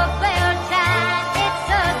 Jingle bell time, it's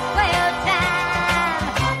a swell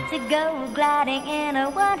time to go gliding in a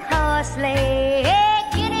one-horse sleigh. Hey,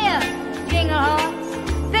 giddy up, jingle horse,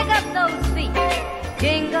 pick up those feet,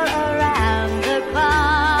 jingle around the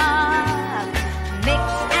clock. Mix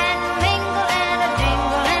and mingle in a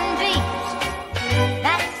jingling beat,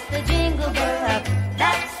 that's the Jingle Bell,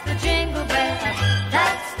 that's the Jingle Bell,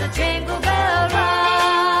 that's the Jingle Bell Rock.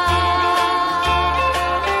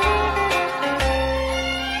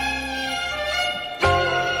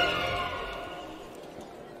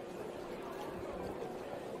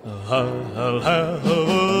 I'll have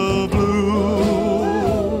a blue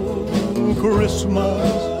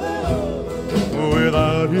Christmas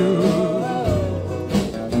without you.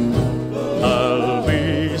 I'll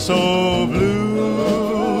be so blue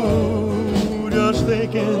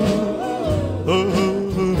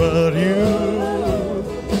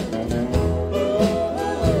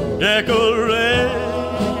decorations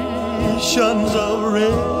of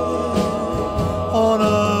red on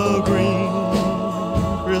a green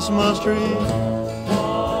Christmas tree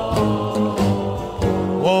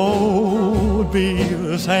won't be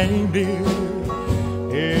the same, dear,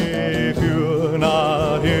 if you're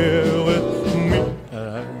not here with me.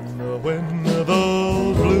 And when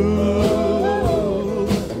those blue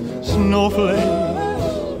snowflakes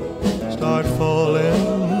start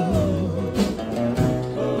falling,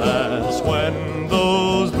 that's when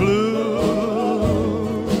those blue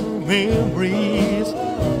memories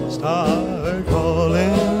start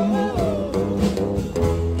calling.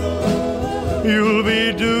 You'll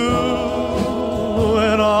be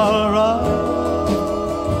doing all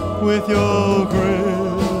right with your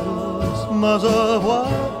Christmas of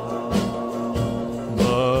white,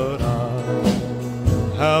 but I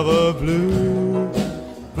have a blue,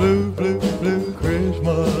 blue, blue, blue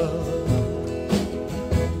Christmas.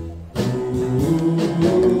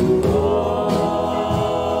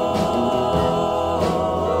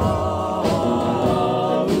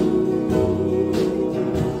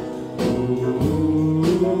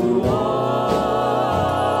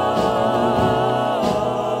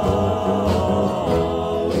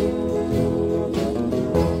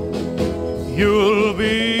 You'll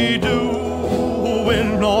be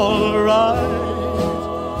doing all right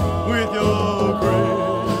with your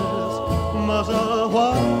Christmas of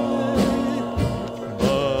white,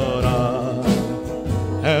 but I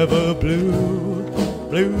have a blue,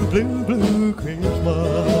 blue, blue, blue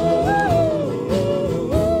Christmas.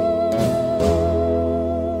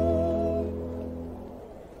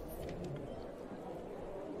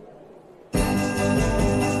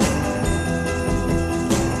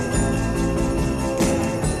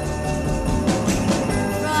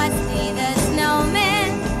 Frosty the snowman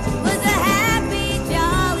was a happy,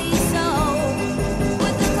 jolly soul,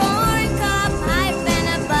 with a corn cob pipe and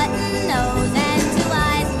a button nose and two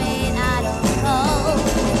eyes made out of coal.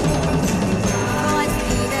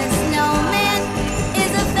 Frosty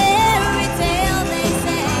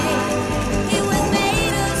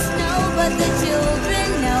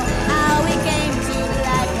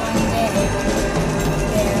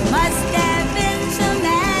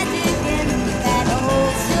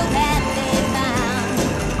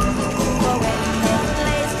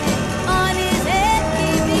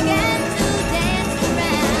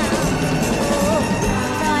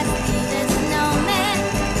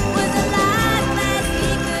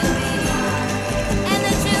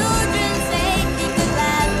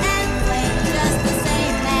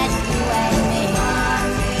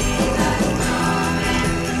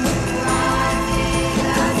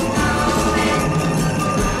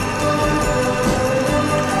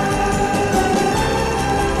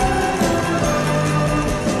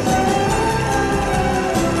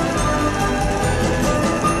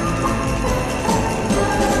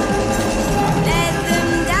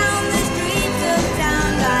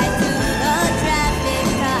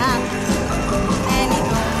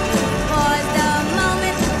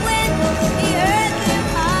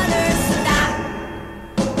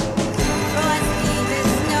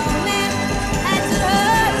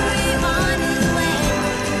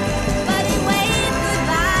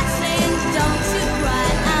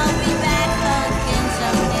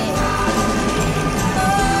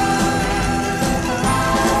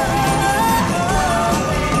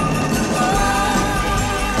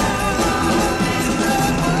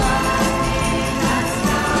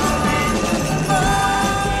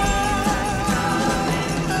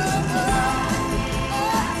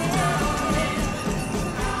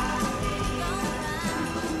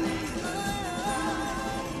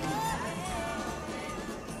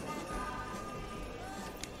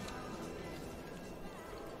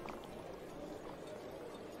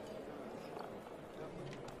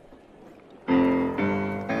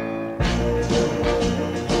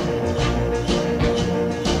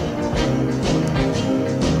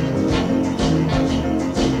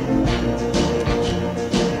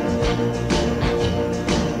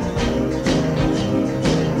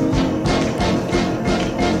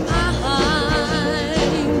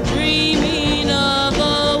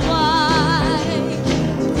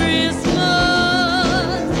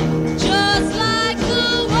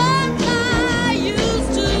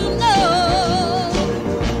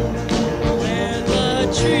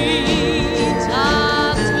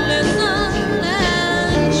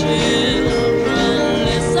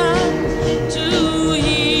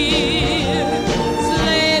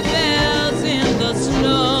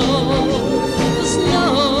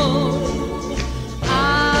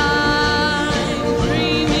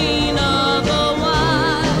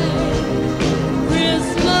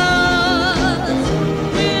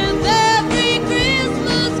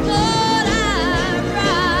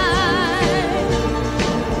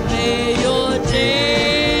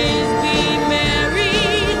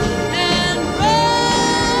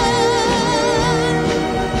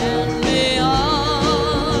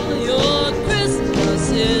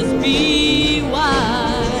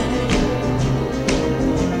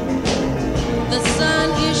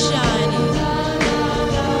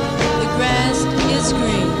is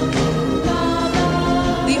green.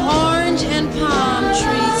 The orange and palm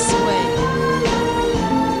trees sway.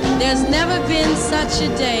 There's never been such a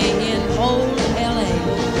day in old LA.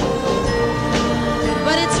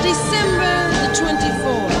 But it's December the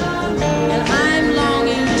 24th, and I'm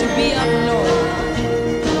longing to be up north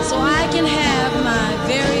so I can have my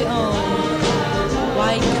very own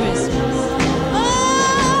white Christmas.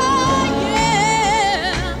 Oh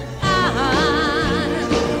yeah, I'm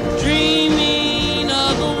dreaming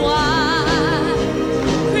of a white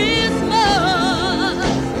Christmas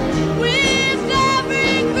with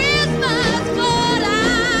every Christmas card I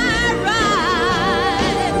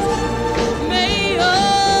write. May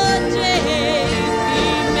your days be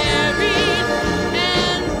merry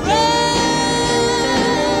and bright,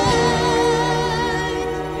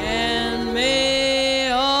 and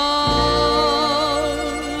may all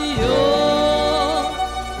your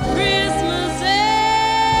Christmases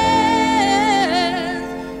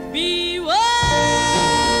be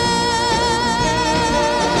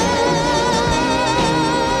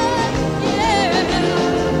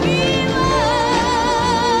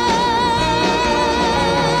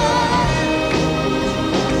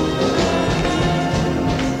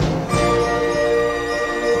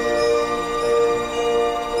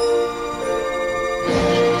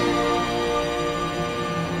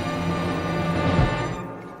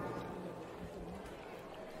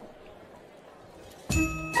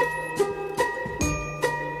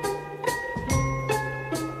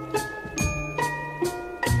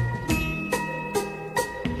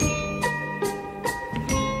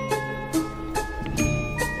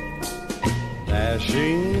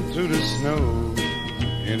Dashing through the snow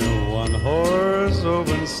in a one-horse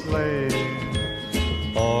open sleigh.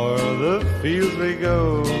 O'er the fields we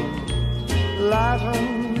go,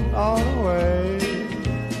 laughing all the way.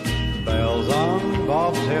 Bells on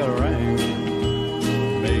bobtail ring,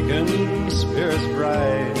 making spirits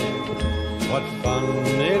bright. What fun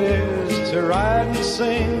it is to ride and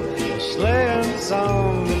sing a sleighing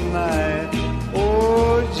song tonight.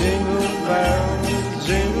 Oh, jingle bells,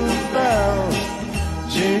 jingle bells,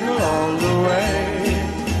 jingle all the way.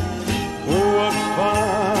 Oh, what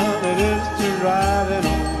fun it is to ride in a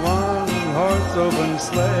one-horse open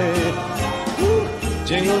sleigh. Woo!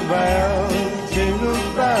 Jingle bells, jingle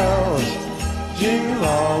bells, jingle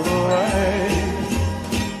all the way.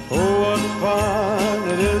 Oh, what fun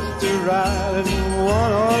it is to ride in a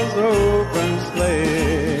one-horse open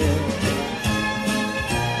sleigh.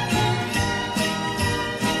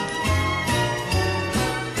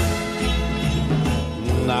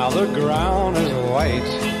 Now the ground is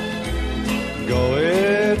white. Go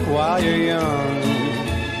it while you're young.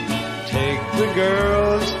 Take the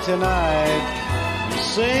girls tonight.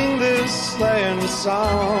 Sing this sleighing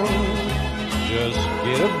song. Just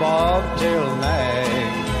get a bobtail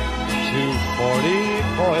nag, 240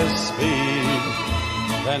 for his speed.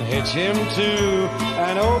 Then hitch him to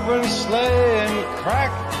an open sleigh and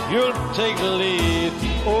crack, you'll take the lead.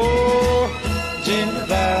 Oh, jingle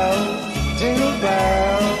bells, jingle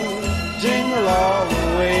bells, jingle all the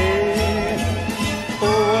way.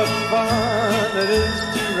 Oh, what fun it is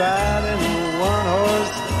to ride in a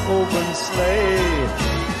one-horse open sleigh.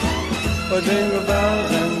 Oh, jingle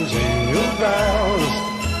bells and jingle bells,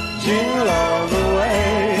 jingle all the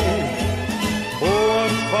way. Oh,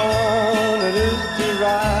 what fun it is to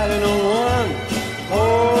ride in a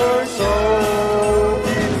one-horse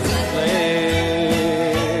open sleigh.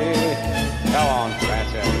 Come on,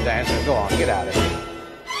 Prancer and Dancer, go on, get out of here.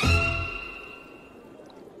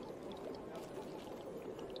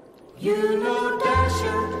 You know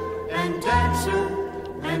Dasher and Dancer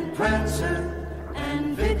and Prancer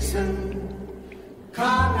and Vixen,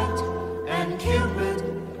 Comet and Cupid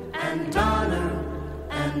and Donner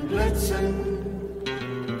and Blitzen.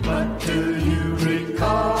 But do you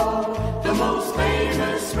recall the most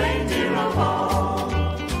famous reindeer of all?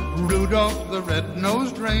 Rudolph the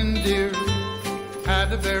red-nosed reindeer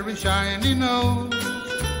had a very shiny nose,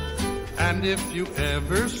 and if you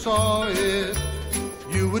ever saw it,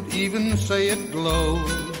 you would even say it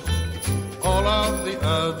glows. All of the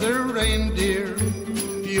other reindeer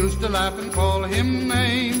used to laugh and call him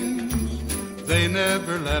names. They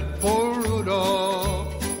never let poor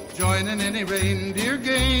Rudolph join in any reindeer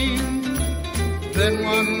game. Then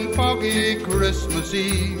one foggy Christmas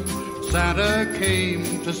Eve, Santa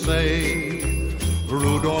came to say,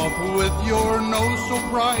 Rudolph, with your nose so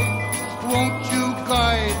bright, won't you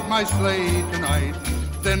guide my sleigh tonight?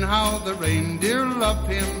 Then how the reindeer loved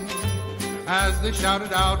him as they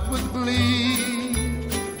shouted out with glee,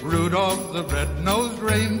 Rudolph the red-nosed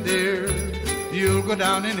reindeer, you'll go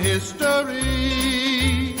down in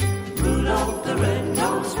history. Rudolph the red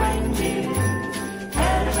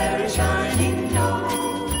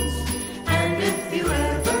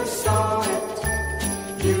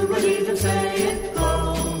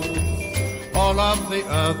of the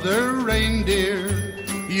other reindeer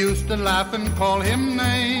used to laugh and call him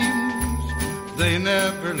names. They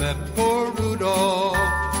never let poor Rudolph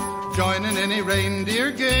join in any reindeer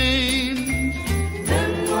games.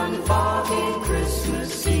 Then one foggy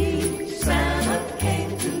Christmas Eve, Santa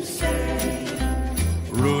came to say,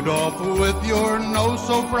 Rudolph, with your nose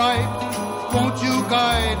so bright, won't you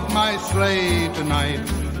guide my sleigh tonight?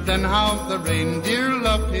 Then how the reindeer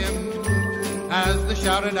loved him as they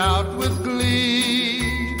shouted out with glee,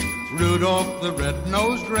 Rudolph the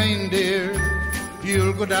red-nosed reindeer,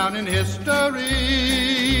 you'll go down in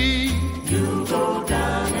history. You'll go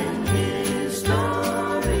down in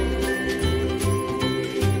history.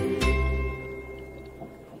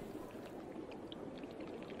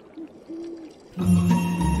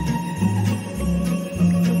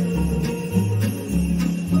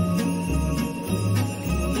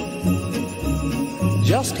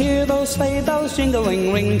 Just hear those sleigh bells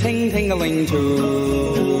jingling, ring, ting, tingling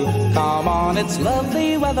too. Come on, it's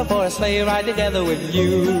lovely weather for a sleigh ride together with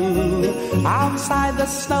you. Outside the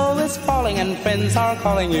snow is falling and friends are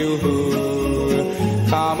calling you.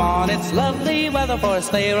 Come on, it's lovely weather for a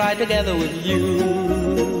sleigh ride together with you.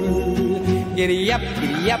 Giddy up,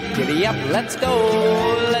 giddy up, giddy up, let's go,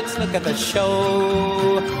 let's look at the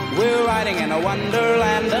show. We're riding in a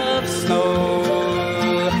wonderland of snow.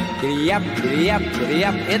 Giddy up, giddy up, giddy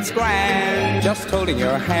up, it's grand, just holding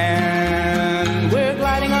your hand. We're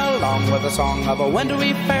gliding along with the song of a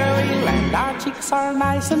wintry fairyland. Our cheeks are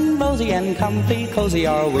nice and rosy and comfy, cozy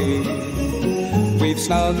are we. We've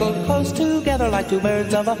snuggled close together like two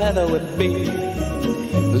birds of a feather would be.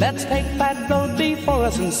 Let's take that road before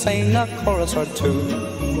us and sing a chorus or two.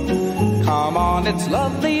 Come on, it's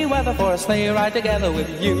lovely weather for a sleigh ride together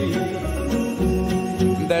with you.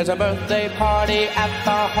 There's a birthday party at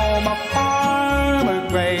the home of Farmer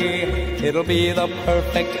Gray. It'll be the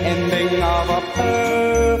perfect ending of a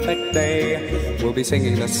perfect day. We'll be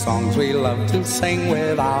singing the songs we love to sing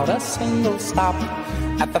without a single stop.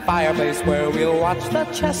 At the fireplace where we'll watch the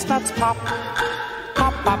chestnuts pop.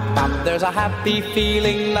 Pop, pop, pop. There's a happy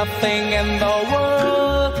feeling nothing in the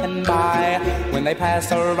world can buy when they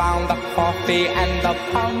pass around the coffee and the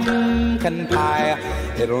pumpkin pie.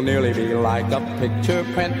 It'll nearly be like a picture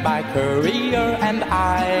print by Currier and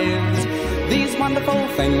Ives. These wonderful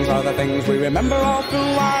things are the things we remember all through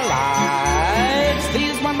our lives.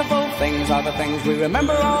 These wonderful things are the things we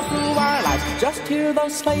remember all through our lives. Just hear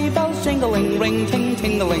those sleigh bells jingling, ring, ting,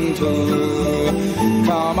 tingling too.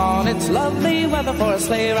 Come on, it's lovely weather for a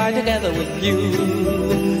sleigh ride together with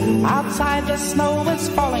you. Outside the snow is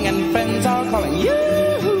falling and friends are calling you.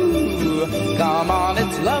 Come on,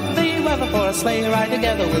 it's lovely weather for a sleigh ride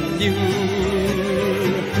together with you.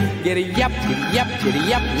 Giddy up, giddy up,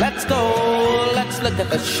 giddy up, let's go, let's look at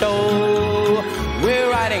the show. We're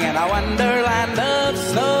riding in a wonderland of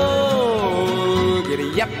snow.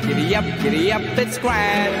 Giddy up, giddy up, giddy up, it's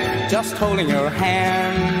grand, just holding your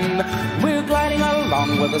hand. We're gliding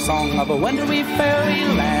along with the song of a wintry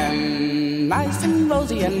fairyland. Nice and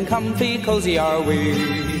rosy and comfy, cozy are we.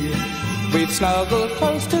 We've snuggled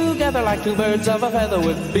close together like two birds of a feather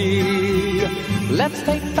would be. Let's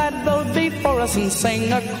take that road before us and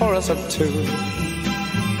sing a chorus or two.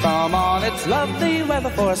 Come on, it's lovely weather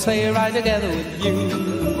for a sleigh ride together with you.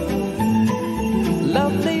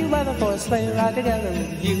 Lovely weather for a sleigh ride together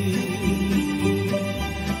with you.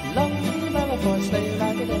 Lovely weather for a sleigh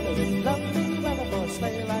ride together with you. Lovely weather for a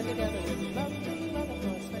sleigh ride together with you. Lovely weather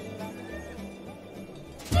for a sleigh ride together with you.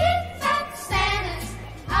 Think that Santa's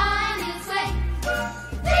on his way.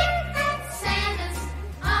 Think that Santa's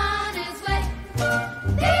on his way.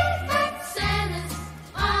 Think that Santa's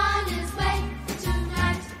on his way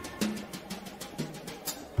tonight.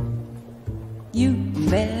 You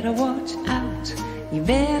better watch out. You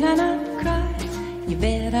better not cry. You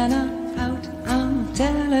better not pout. I'm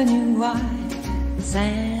telling you why.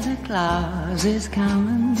 Santa Claus is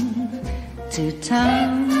coming to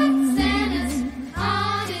town. Santa's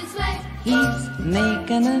on his way. He's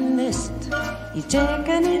making a list. He's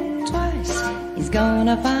checking it twice. He's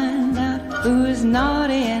gonna find out who's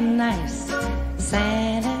naughty and nice.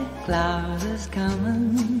 Santa Claus is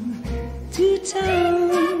coming to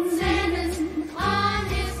town. Santa's on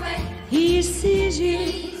his way. He sees you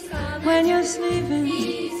when you're sleeping.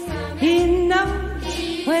 He knows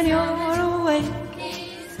when you're awake.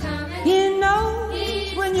 He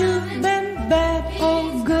knows when you've been bad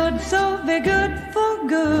or good. So be good for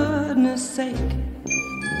goodness sake.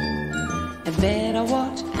 You better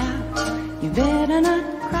watch out. You better not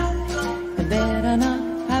cry. You better not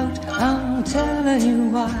pout. I'm telling you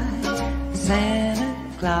why. Santa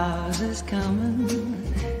Claus is coming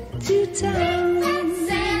to town.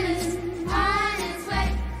 Santa's on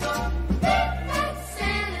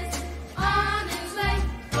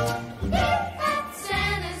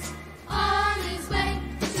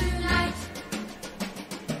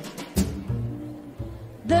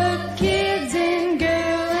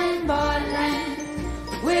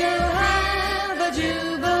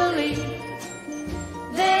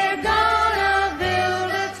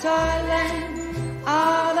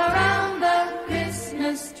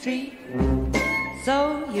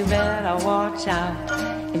you better watch out.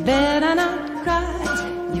 You better not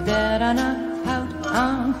cry, you better not pout.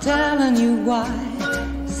 I'm telling you why.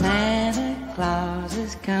 Santa Claus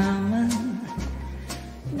is coming.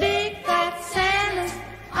 Big fat Santa's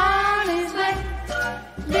on his way.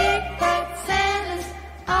 Big fat Santa's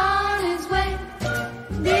on his way.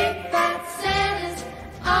 Big fat Santa's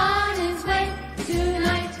on his way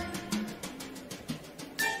tonight.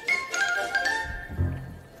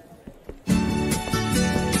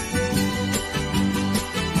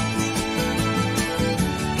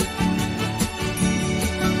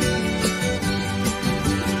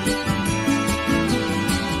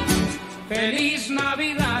 Feliz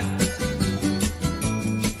Navidad,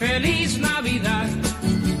 feliz Navidad,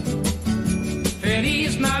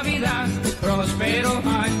 feliz Navidad, próspero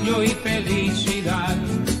año y felicidad.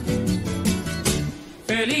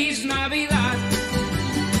 Feliz Navidad,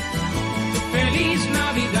 feliz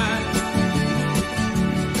Navidad,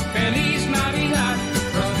 feliz Navidad,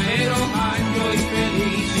 próspero año y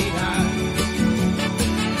felicidad.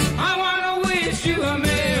 I wanna wish you a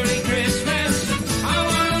Merry Christmas. I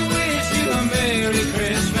wanna wish you a Merry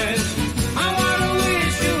Christmas. I wanna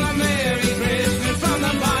wish you a Merry Christmas from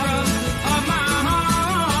the bottom of my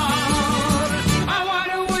heart. I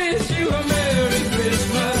wanna wish you a Merry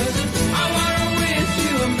Christmas. I wanna wish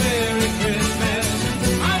you a Merry Christmas.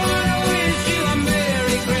 I wanna wish you a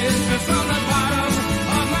Merry Christmas from the bottom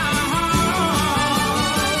of my heart.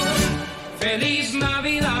 Feliz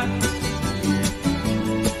Navidad.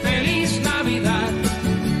 Feliz Navidad.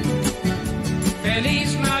 Feliz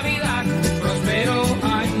Navidad, próspero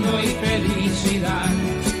año y felicidad.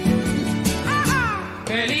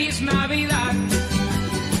 Feliz Navidad,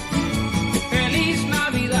 feliz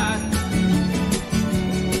Navidad,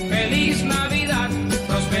 feliz Navidad,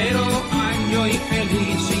 próspero año y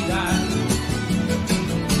felicidad.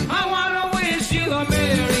 I wanna wish you a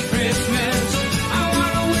Merry Christmas. I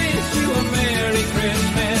wanna wish you a Merry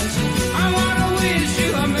Christmas. I wanna wish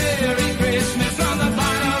you a Merry Christmas from the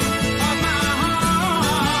bottom of my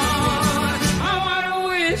heart. I wanna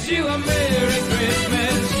wish you a Merry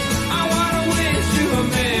Christmas. I wanna wish you a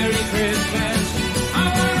Merry Christmas. I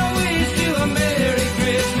wanna wish you a Merry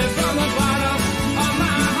Christmas from the bottom of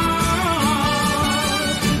my heart.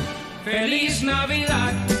 Feliz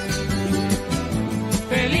Navidad.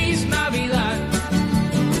 Feliz Navidad.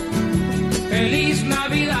 Feliz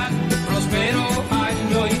Navidad. Próspero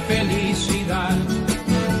año y felicidad.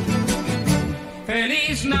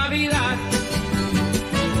 Feliz Navidad.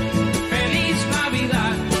 Feliz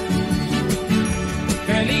Navidad.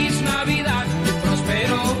 Feliz Navidad.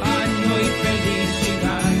 Próspero año y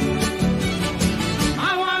felicidad.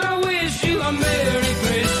 I wanna wish you a Merry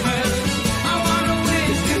Christmas. I wanna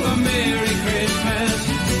wish you a Merry Christmas.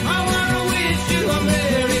 I wanna wish you a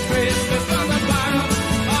Merry Christmas from the bottom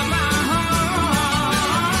of my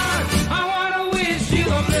heart. I wanna wish you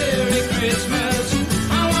a Merry Christmas.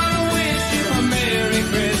 I wanna wish you a Merry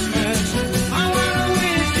Christmas. I wanna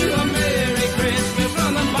wish you a Merry Christmas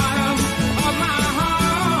from the bottom of my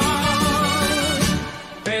heart.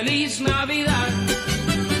 Feliz Navidad.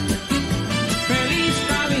 Feliz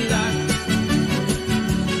Navidad.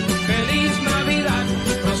 Feliz Navidad.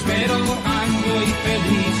 Próspero año y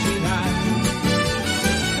felicidad.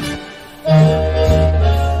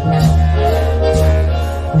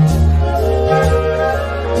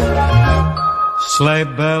 Sleigh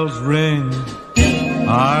bells ring,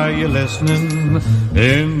 are you listening?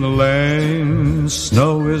 In the lane,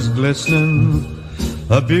 snow is glistening,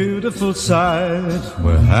 a beautiful sight.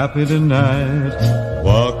 We're happy tonight,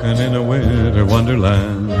 walking in a winter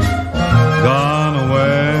wonderland. Gone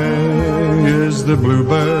away is the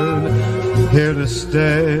bluebird, here to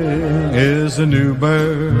stay is a new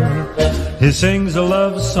bird. He sings a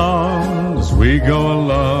love song as we go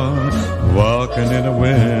along, walking in a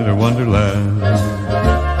winter wonderland.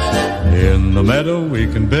 In the meadow we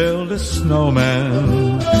can build a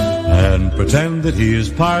snowman and pretend that he is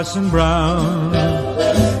Parson Brown.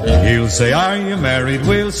 He'll say, are you married?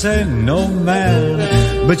 We'll say, no,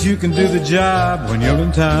 man, but you can do the job when you're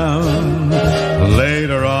in town.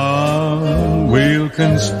 Later on we'll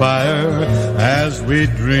conspire as we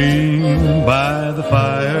dream by the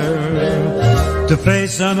fire to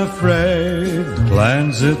face unafraid the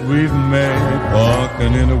plans that we've made,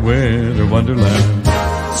 walking in a winter wonderland.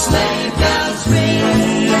 Sleigh bells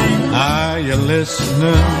ring, are you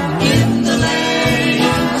listening? In the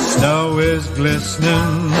lane, snow is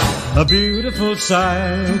glistening, a beautiful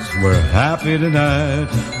sight. We're happy tonight,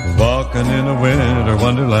 walking in a winter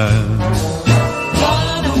wonderland.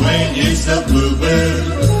 gone away is the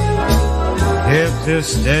bluebird, Here to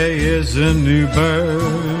stay is a new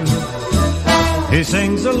bird. He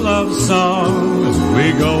sings a love song as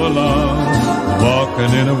we go along,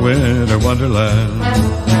 walking in a winter wonderland.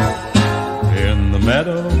 In the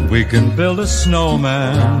meadow we can build a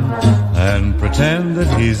snowman and pretend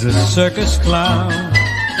that he's a circus clown.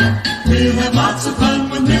 We'll have lots of fun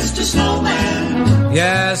with Mr. Snowman.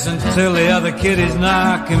 Yes, until the other kiddies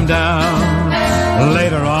knock him down.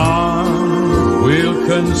 Later on we'll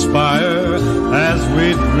conspire as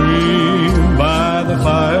we dream by the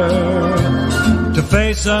fire to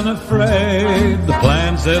face unafraid the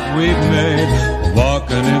plans that we've made,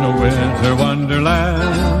 walking in a winter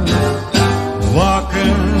wonderland,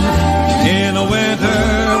 walking in a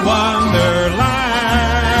winter wonderland.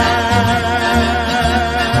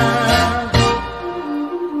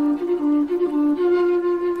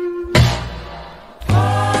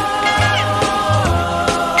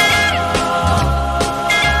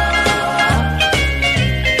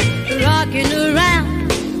 Rocking around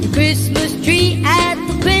the Christmas tree at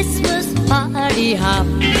the Christmas party hop.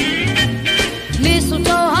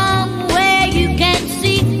 Mistletoe hung where you can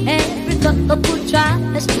see every couple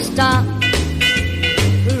tries to stop.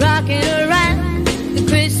 Rocking around the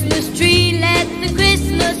Christmas tree, let the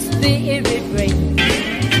Christmas spirit ring.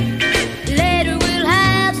 Later we'll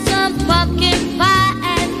have some pumpkin pie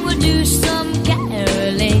and we'll do some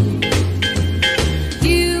caroling.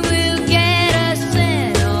 You will get a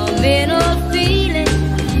sentimental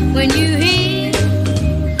feeling when you hear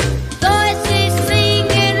voices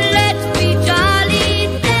singing, let's be jolly,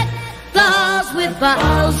 deck the halls with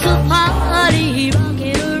boughs of holly.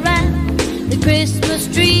 Rocking around the Christmas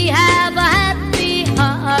tree, have a happy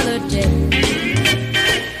holiday.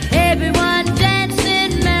 Everyone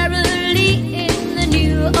dancing merrily in the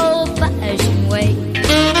new old-fashioned way.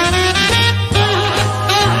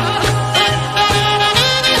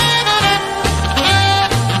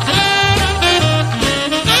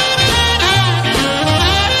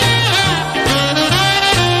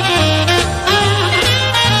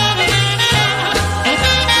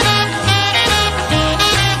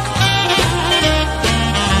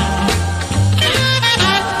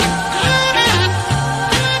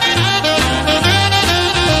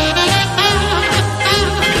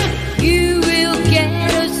 You will get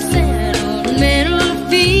a sentimental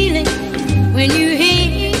feeling when you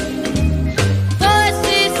hear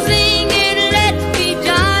voices singing, let's be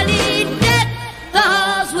jolly, deck the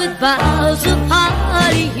halls with boughs of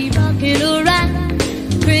holly. Rocking around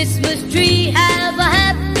the Christmas tree, have a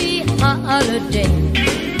happy holiday.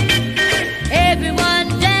 Everyone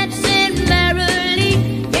dancing merrily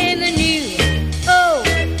in the new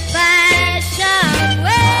old-fashioned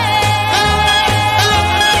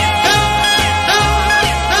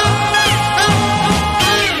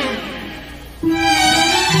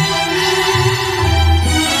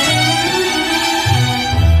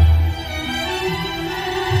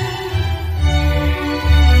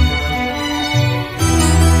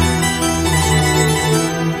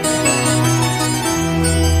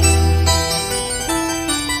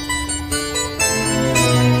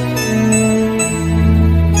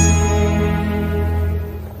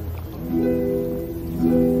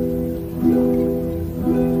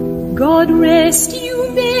God rest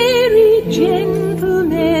you, merry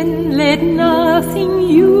gentlemen, let nothing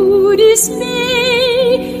you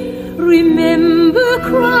dismay. Remember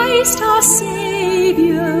Christ our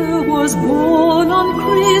Savior was born on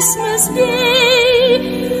Christmas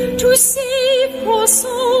Day to save poor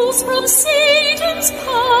souls from Satan's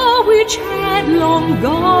power which had long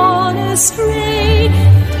gone astray.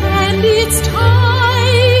 And its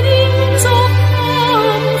tidings of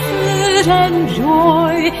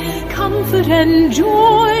comfort and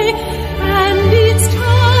joy, and its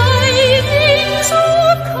tidings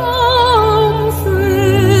of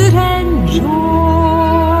comfort and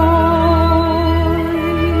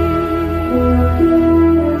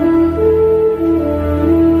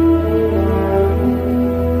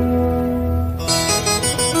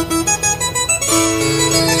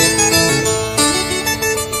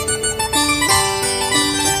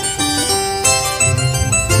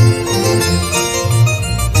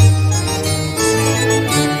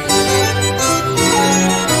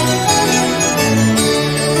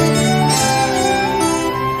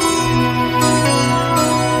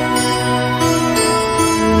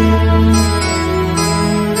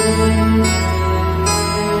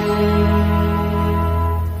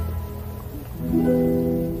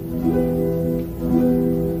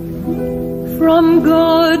From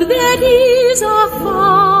God that is our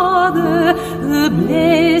Father, the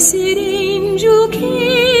blessed angel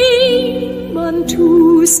came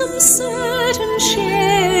unto some certain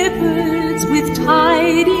shepherds with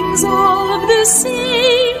tidings of the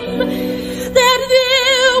same, that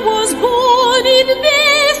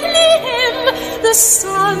the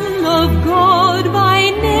Son of God by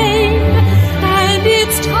name, and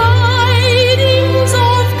its tidings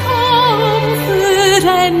of comfort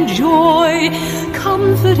and joy,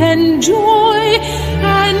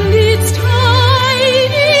 and its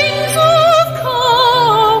tidings of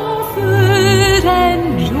comfort and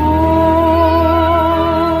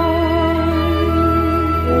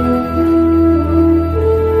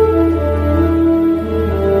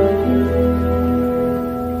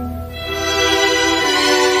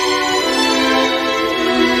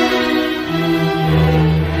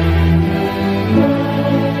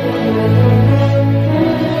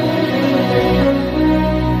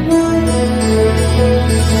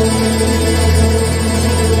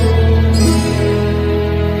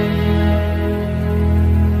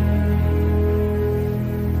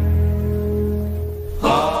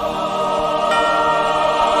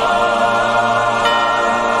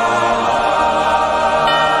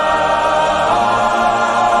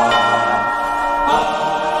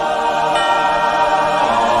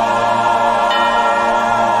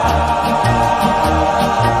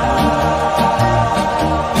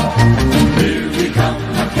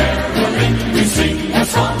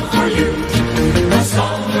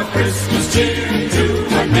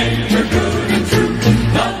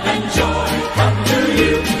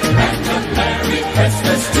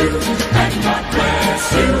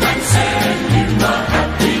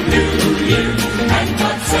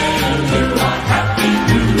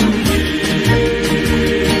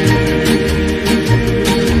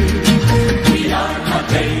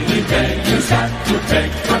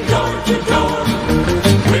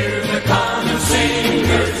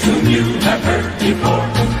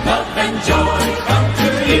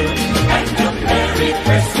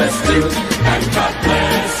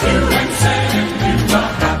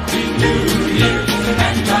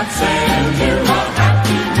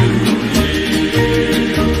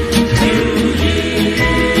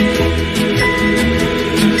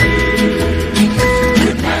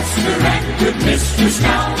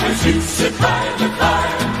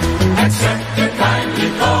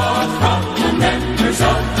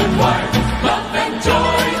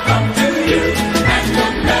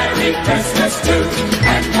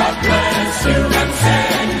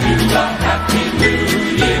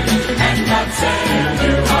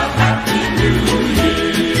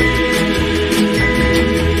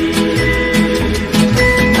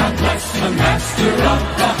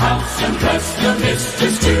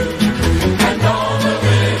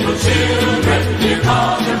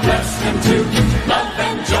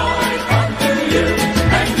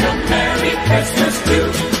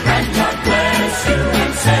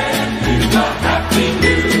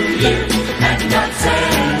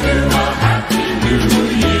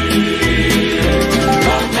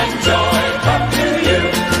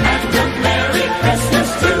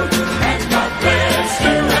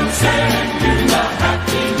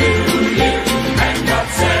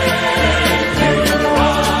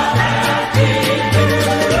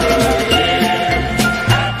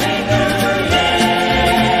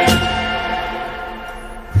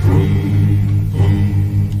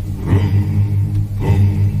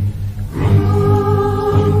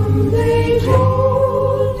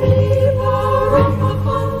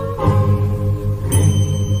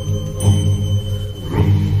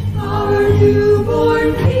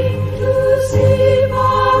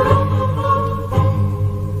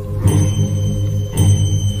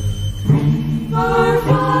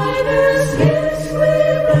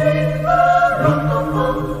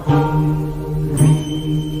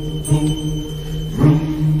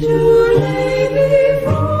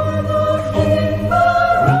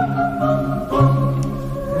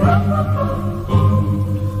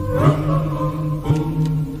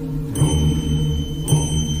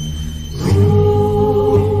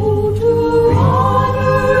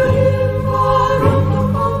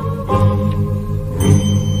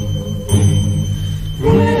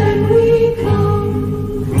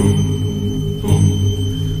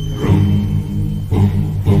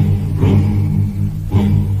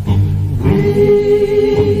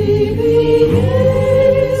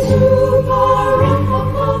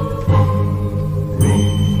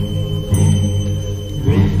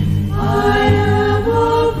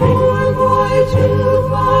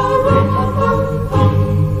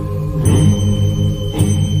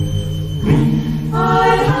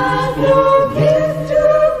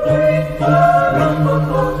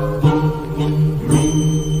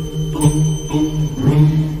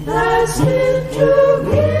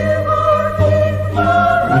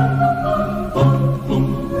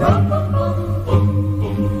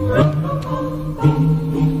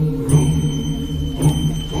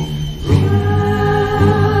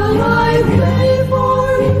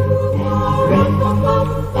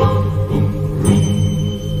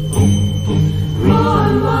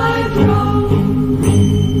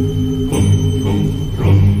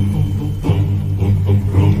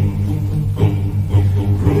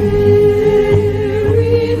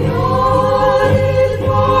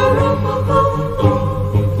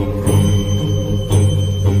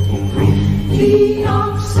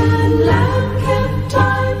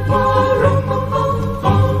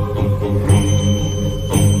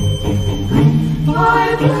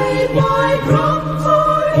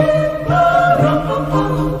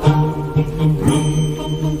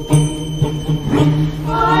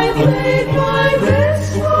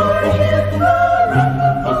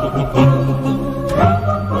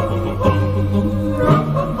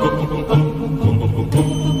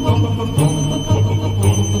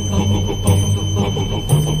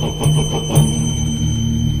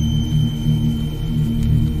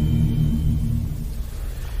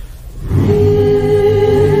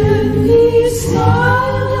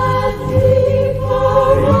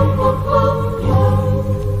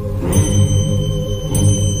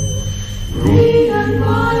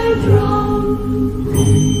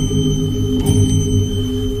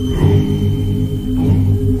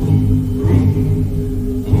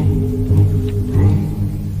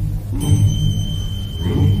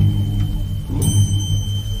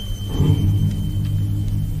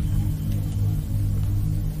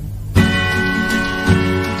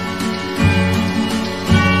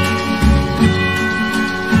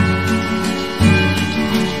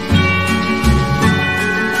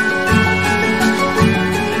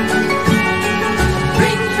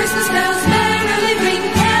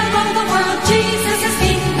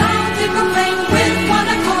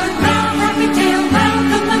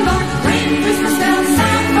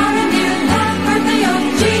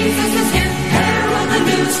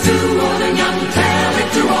to old and young, tell it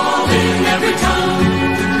to all in every tongue.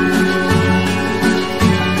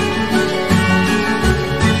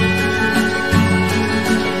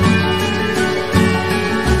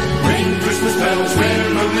 Ring Christmas bells,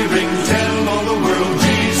 merrily ring, tell all the world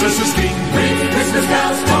Jesus is King. Ring Christmas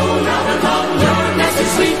bells, toll loud and long, your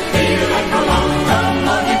message sweet, hear and prolong. Come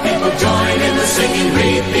on, you people, join in the singing,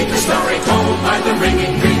 repeat the story told by the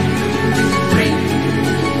ringing ring.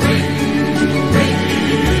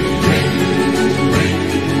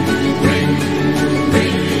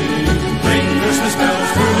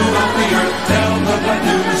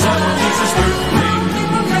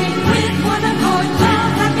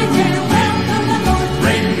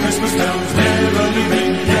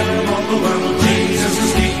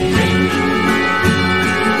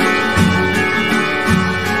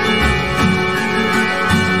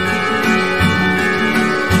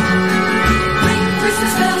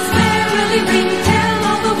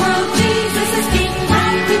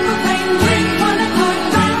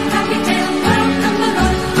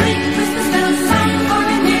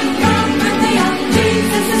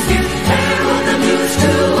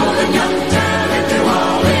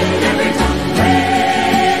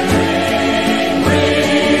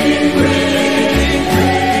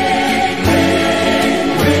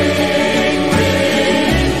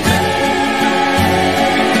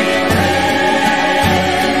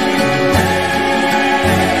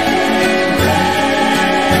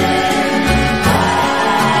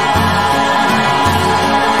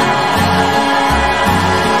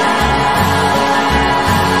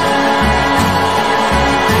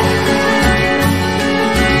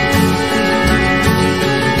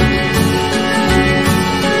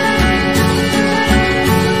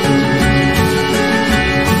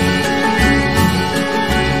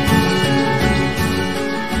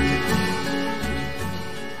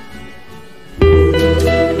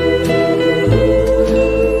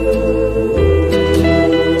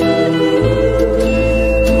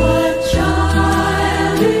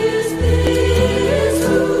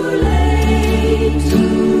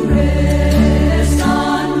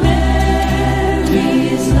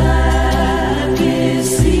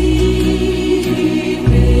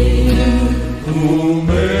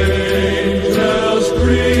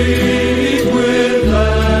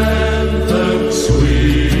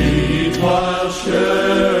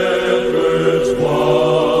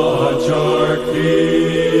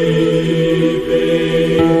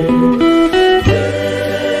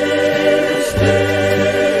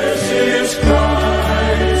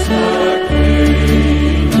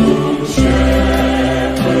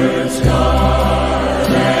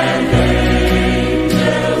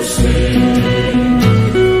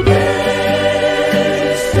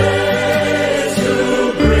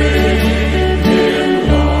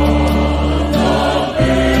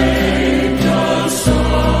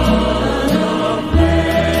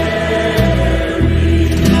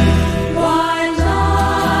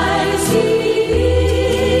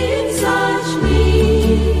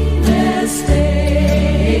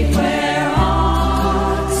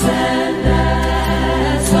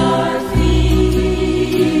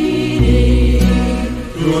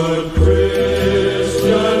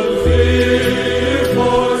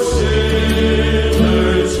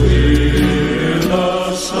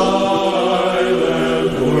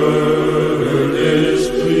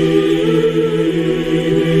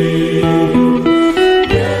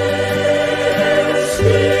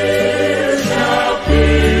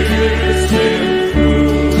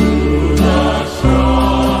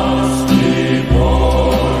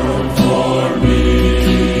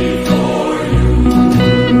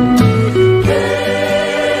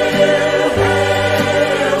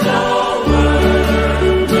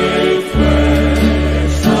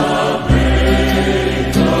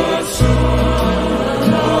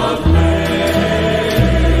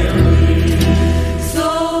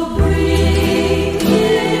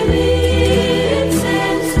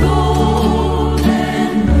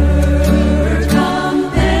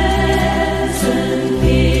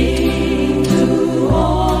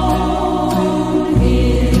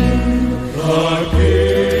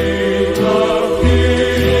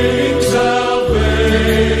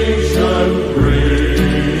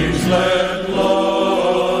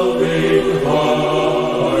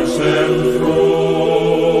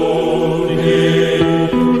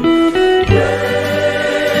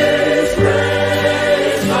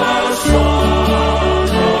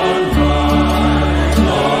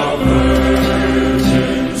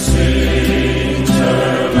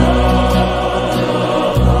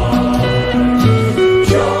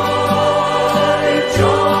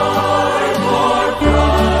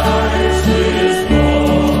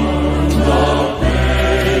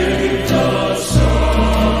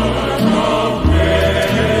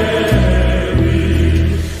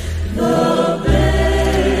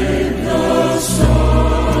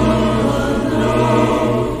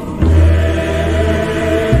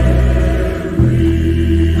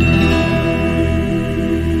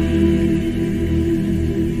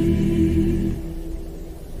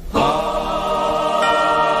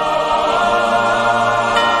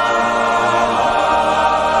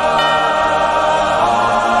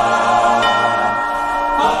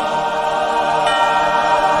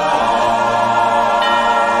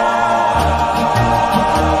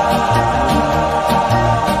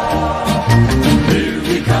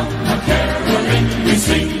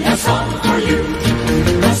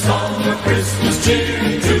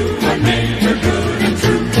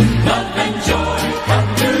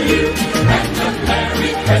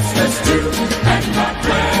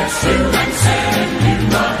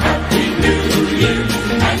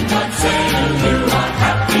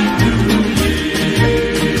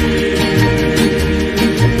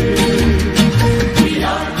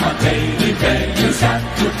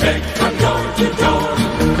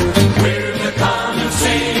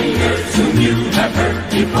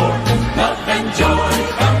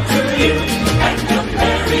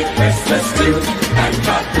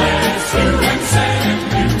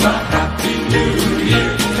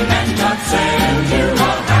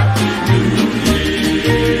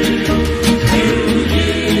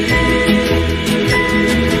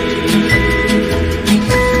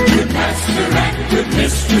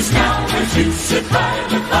 by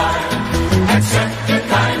the fire. Accept a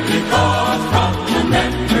kindly call from the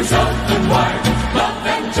members of the choir. Love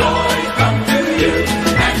and joy come to you,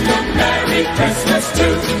 and a Merry Christmas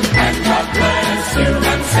too. And God bless you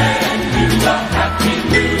and send you a Happy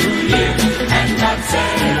New Year. And God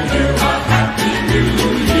send you a Happy New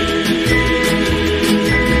Year.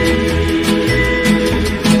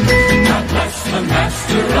 God bless the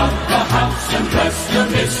master of the house and bless the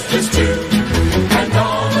mistress too. And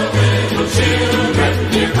all the little children,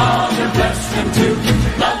 dear Father, bless them too.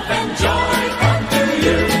 Love and joy come to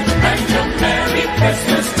you, and a Merry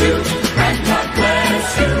Christmas too. And God bless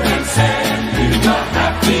you and send you a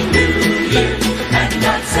Happy New Year. And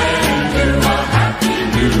God send you a Happy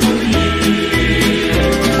New Year.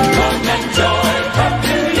 Love and joy come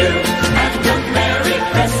to you, and a Merry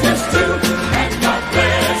Christmas too. And God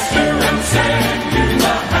bless you and send you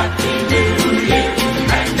a Happy New Year.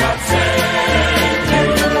 And God send you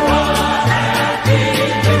a Happy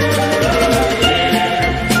New Year.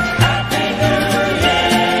 Happy New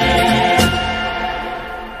Year.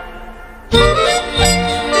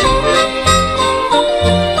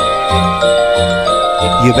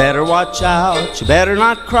 You better watch out, you better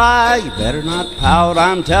not cry, you better not pout,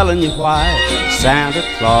 I'm telling you why. Santa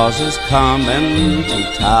Claus is coming to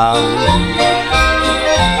town.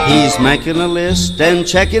 He's making a list and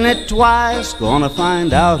checking it twice, gonna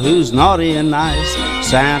find out who's naughty and nice.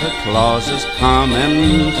 Santa Claus is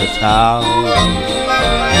coming to town.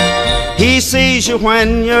 He sees you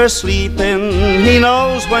when you're sleeping, he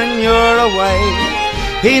knows when you're awake.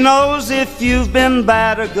 He knows if you've been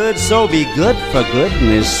bad or good, so be good for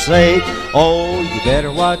goodness sake. Oh, you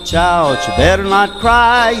better watch out, you better not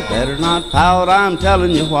cry, you better not pout, I'm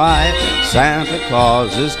telling you why. Santa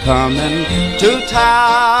Claus is coming to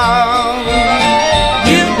town.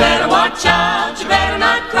 You better watch out, you better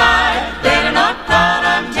not cry, better not pout,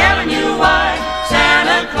 I'm telling you why.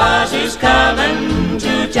 Santa Claus is coming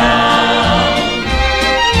to town.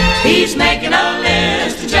 He's making a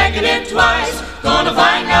list and checking it twice, gonna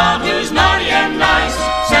find out who's naughty and nice.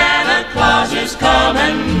 Santa Claus is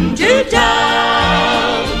coming to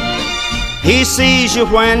town. He sees you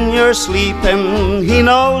when you're sleeping, he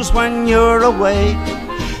knows when you're awake.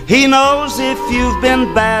 He knows if you've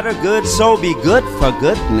been bad or good, so be good for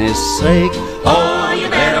goodness sake. Oh, you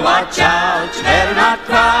better watch out, you better not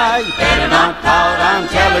cry, you better not pout, I'm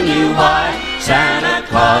telling you why. Santa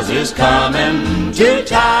Claus is coming to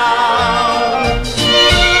town.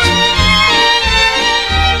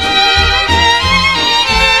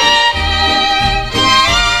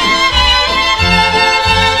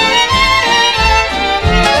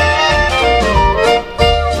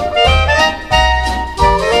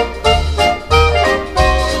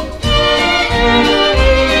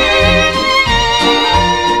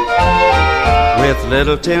 With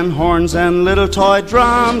little tin horns and little toy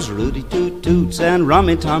drums, Rudy toot toots and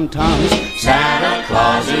rummy tum tums, Santa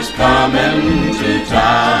Claus is coming to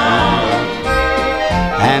town.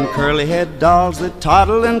 and curly head dolls that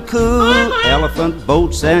toddle and coo, elephant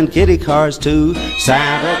boats and kitty cars too.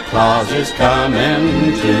 Santa Claus is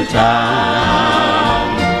coming to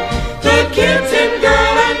town. The kids in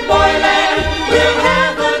girl and boyland will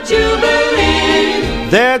have a jubilee.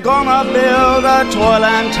 They're gonna build a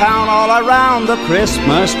toyland town all around the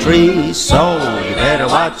Christmas tree. So you better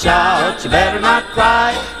watch out, you better not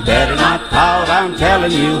cry, you better not pout, I'm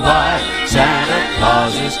telling you why. Santa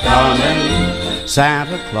Claus is coming,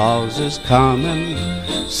 Santa Claus is coming,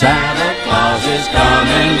 Santa Claus is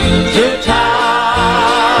coming to town.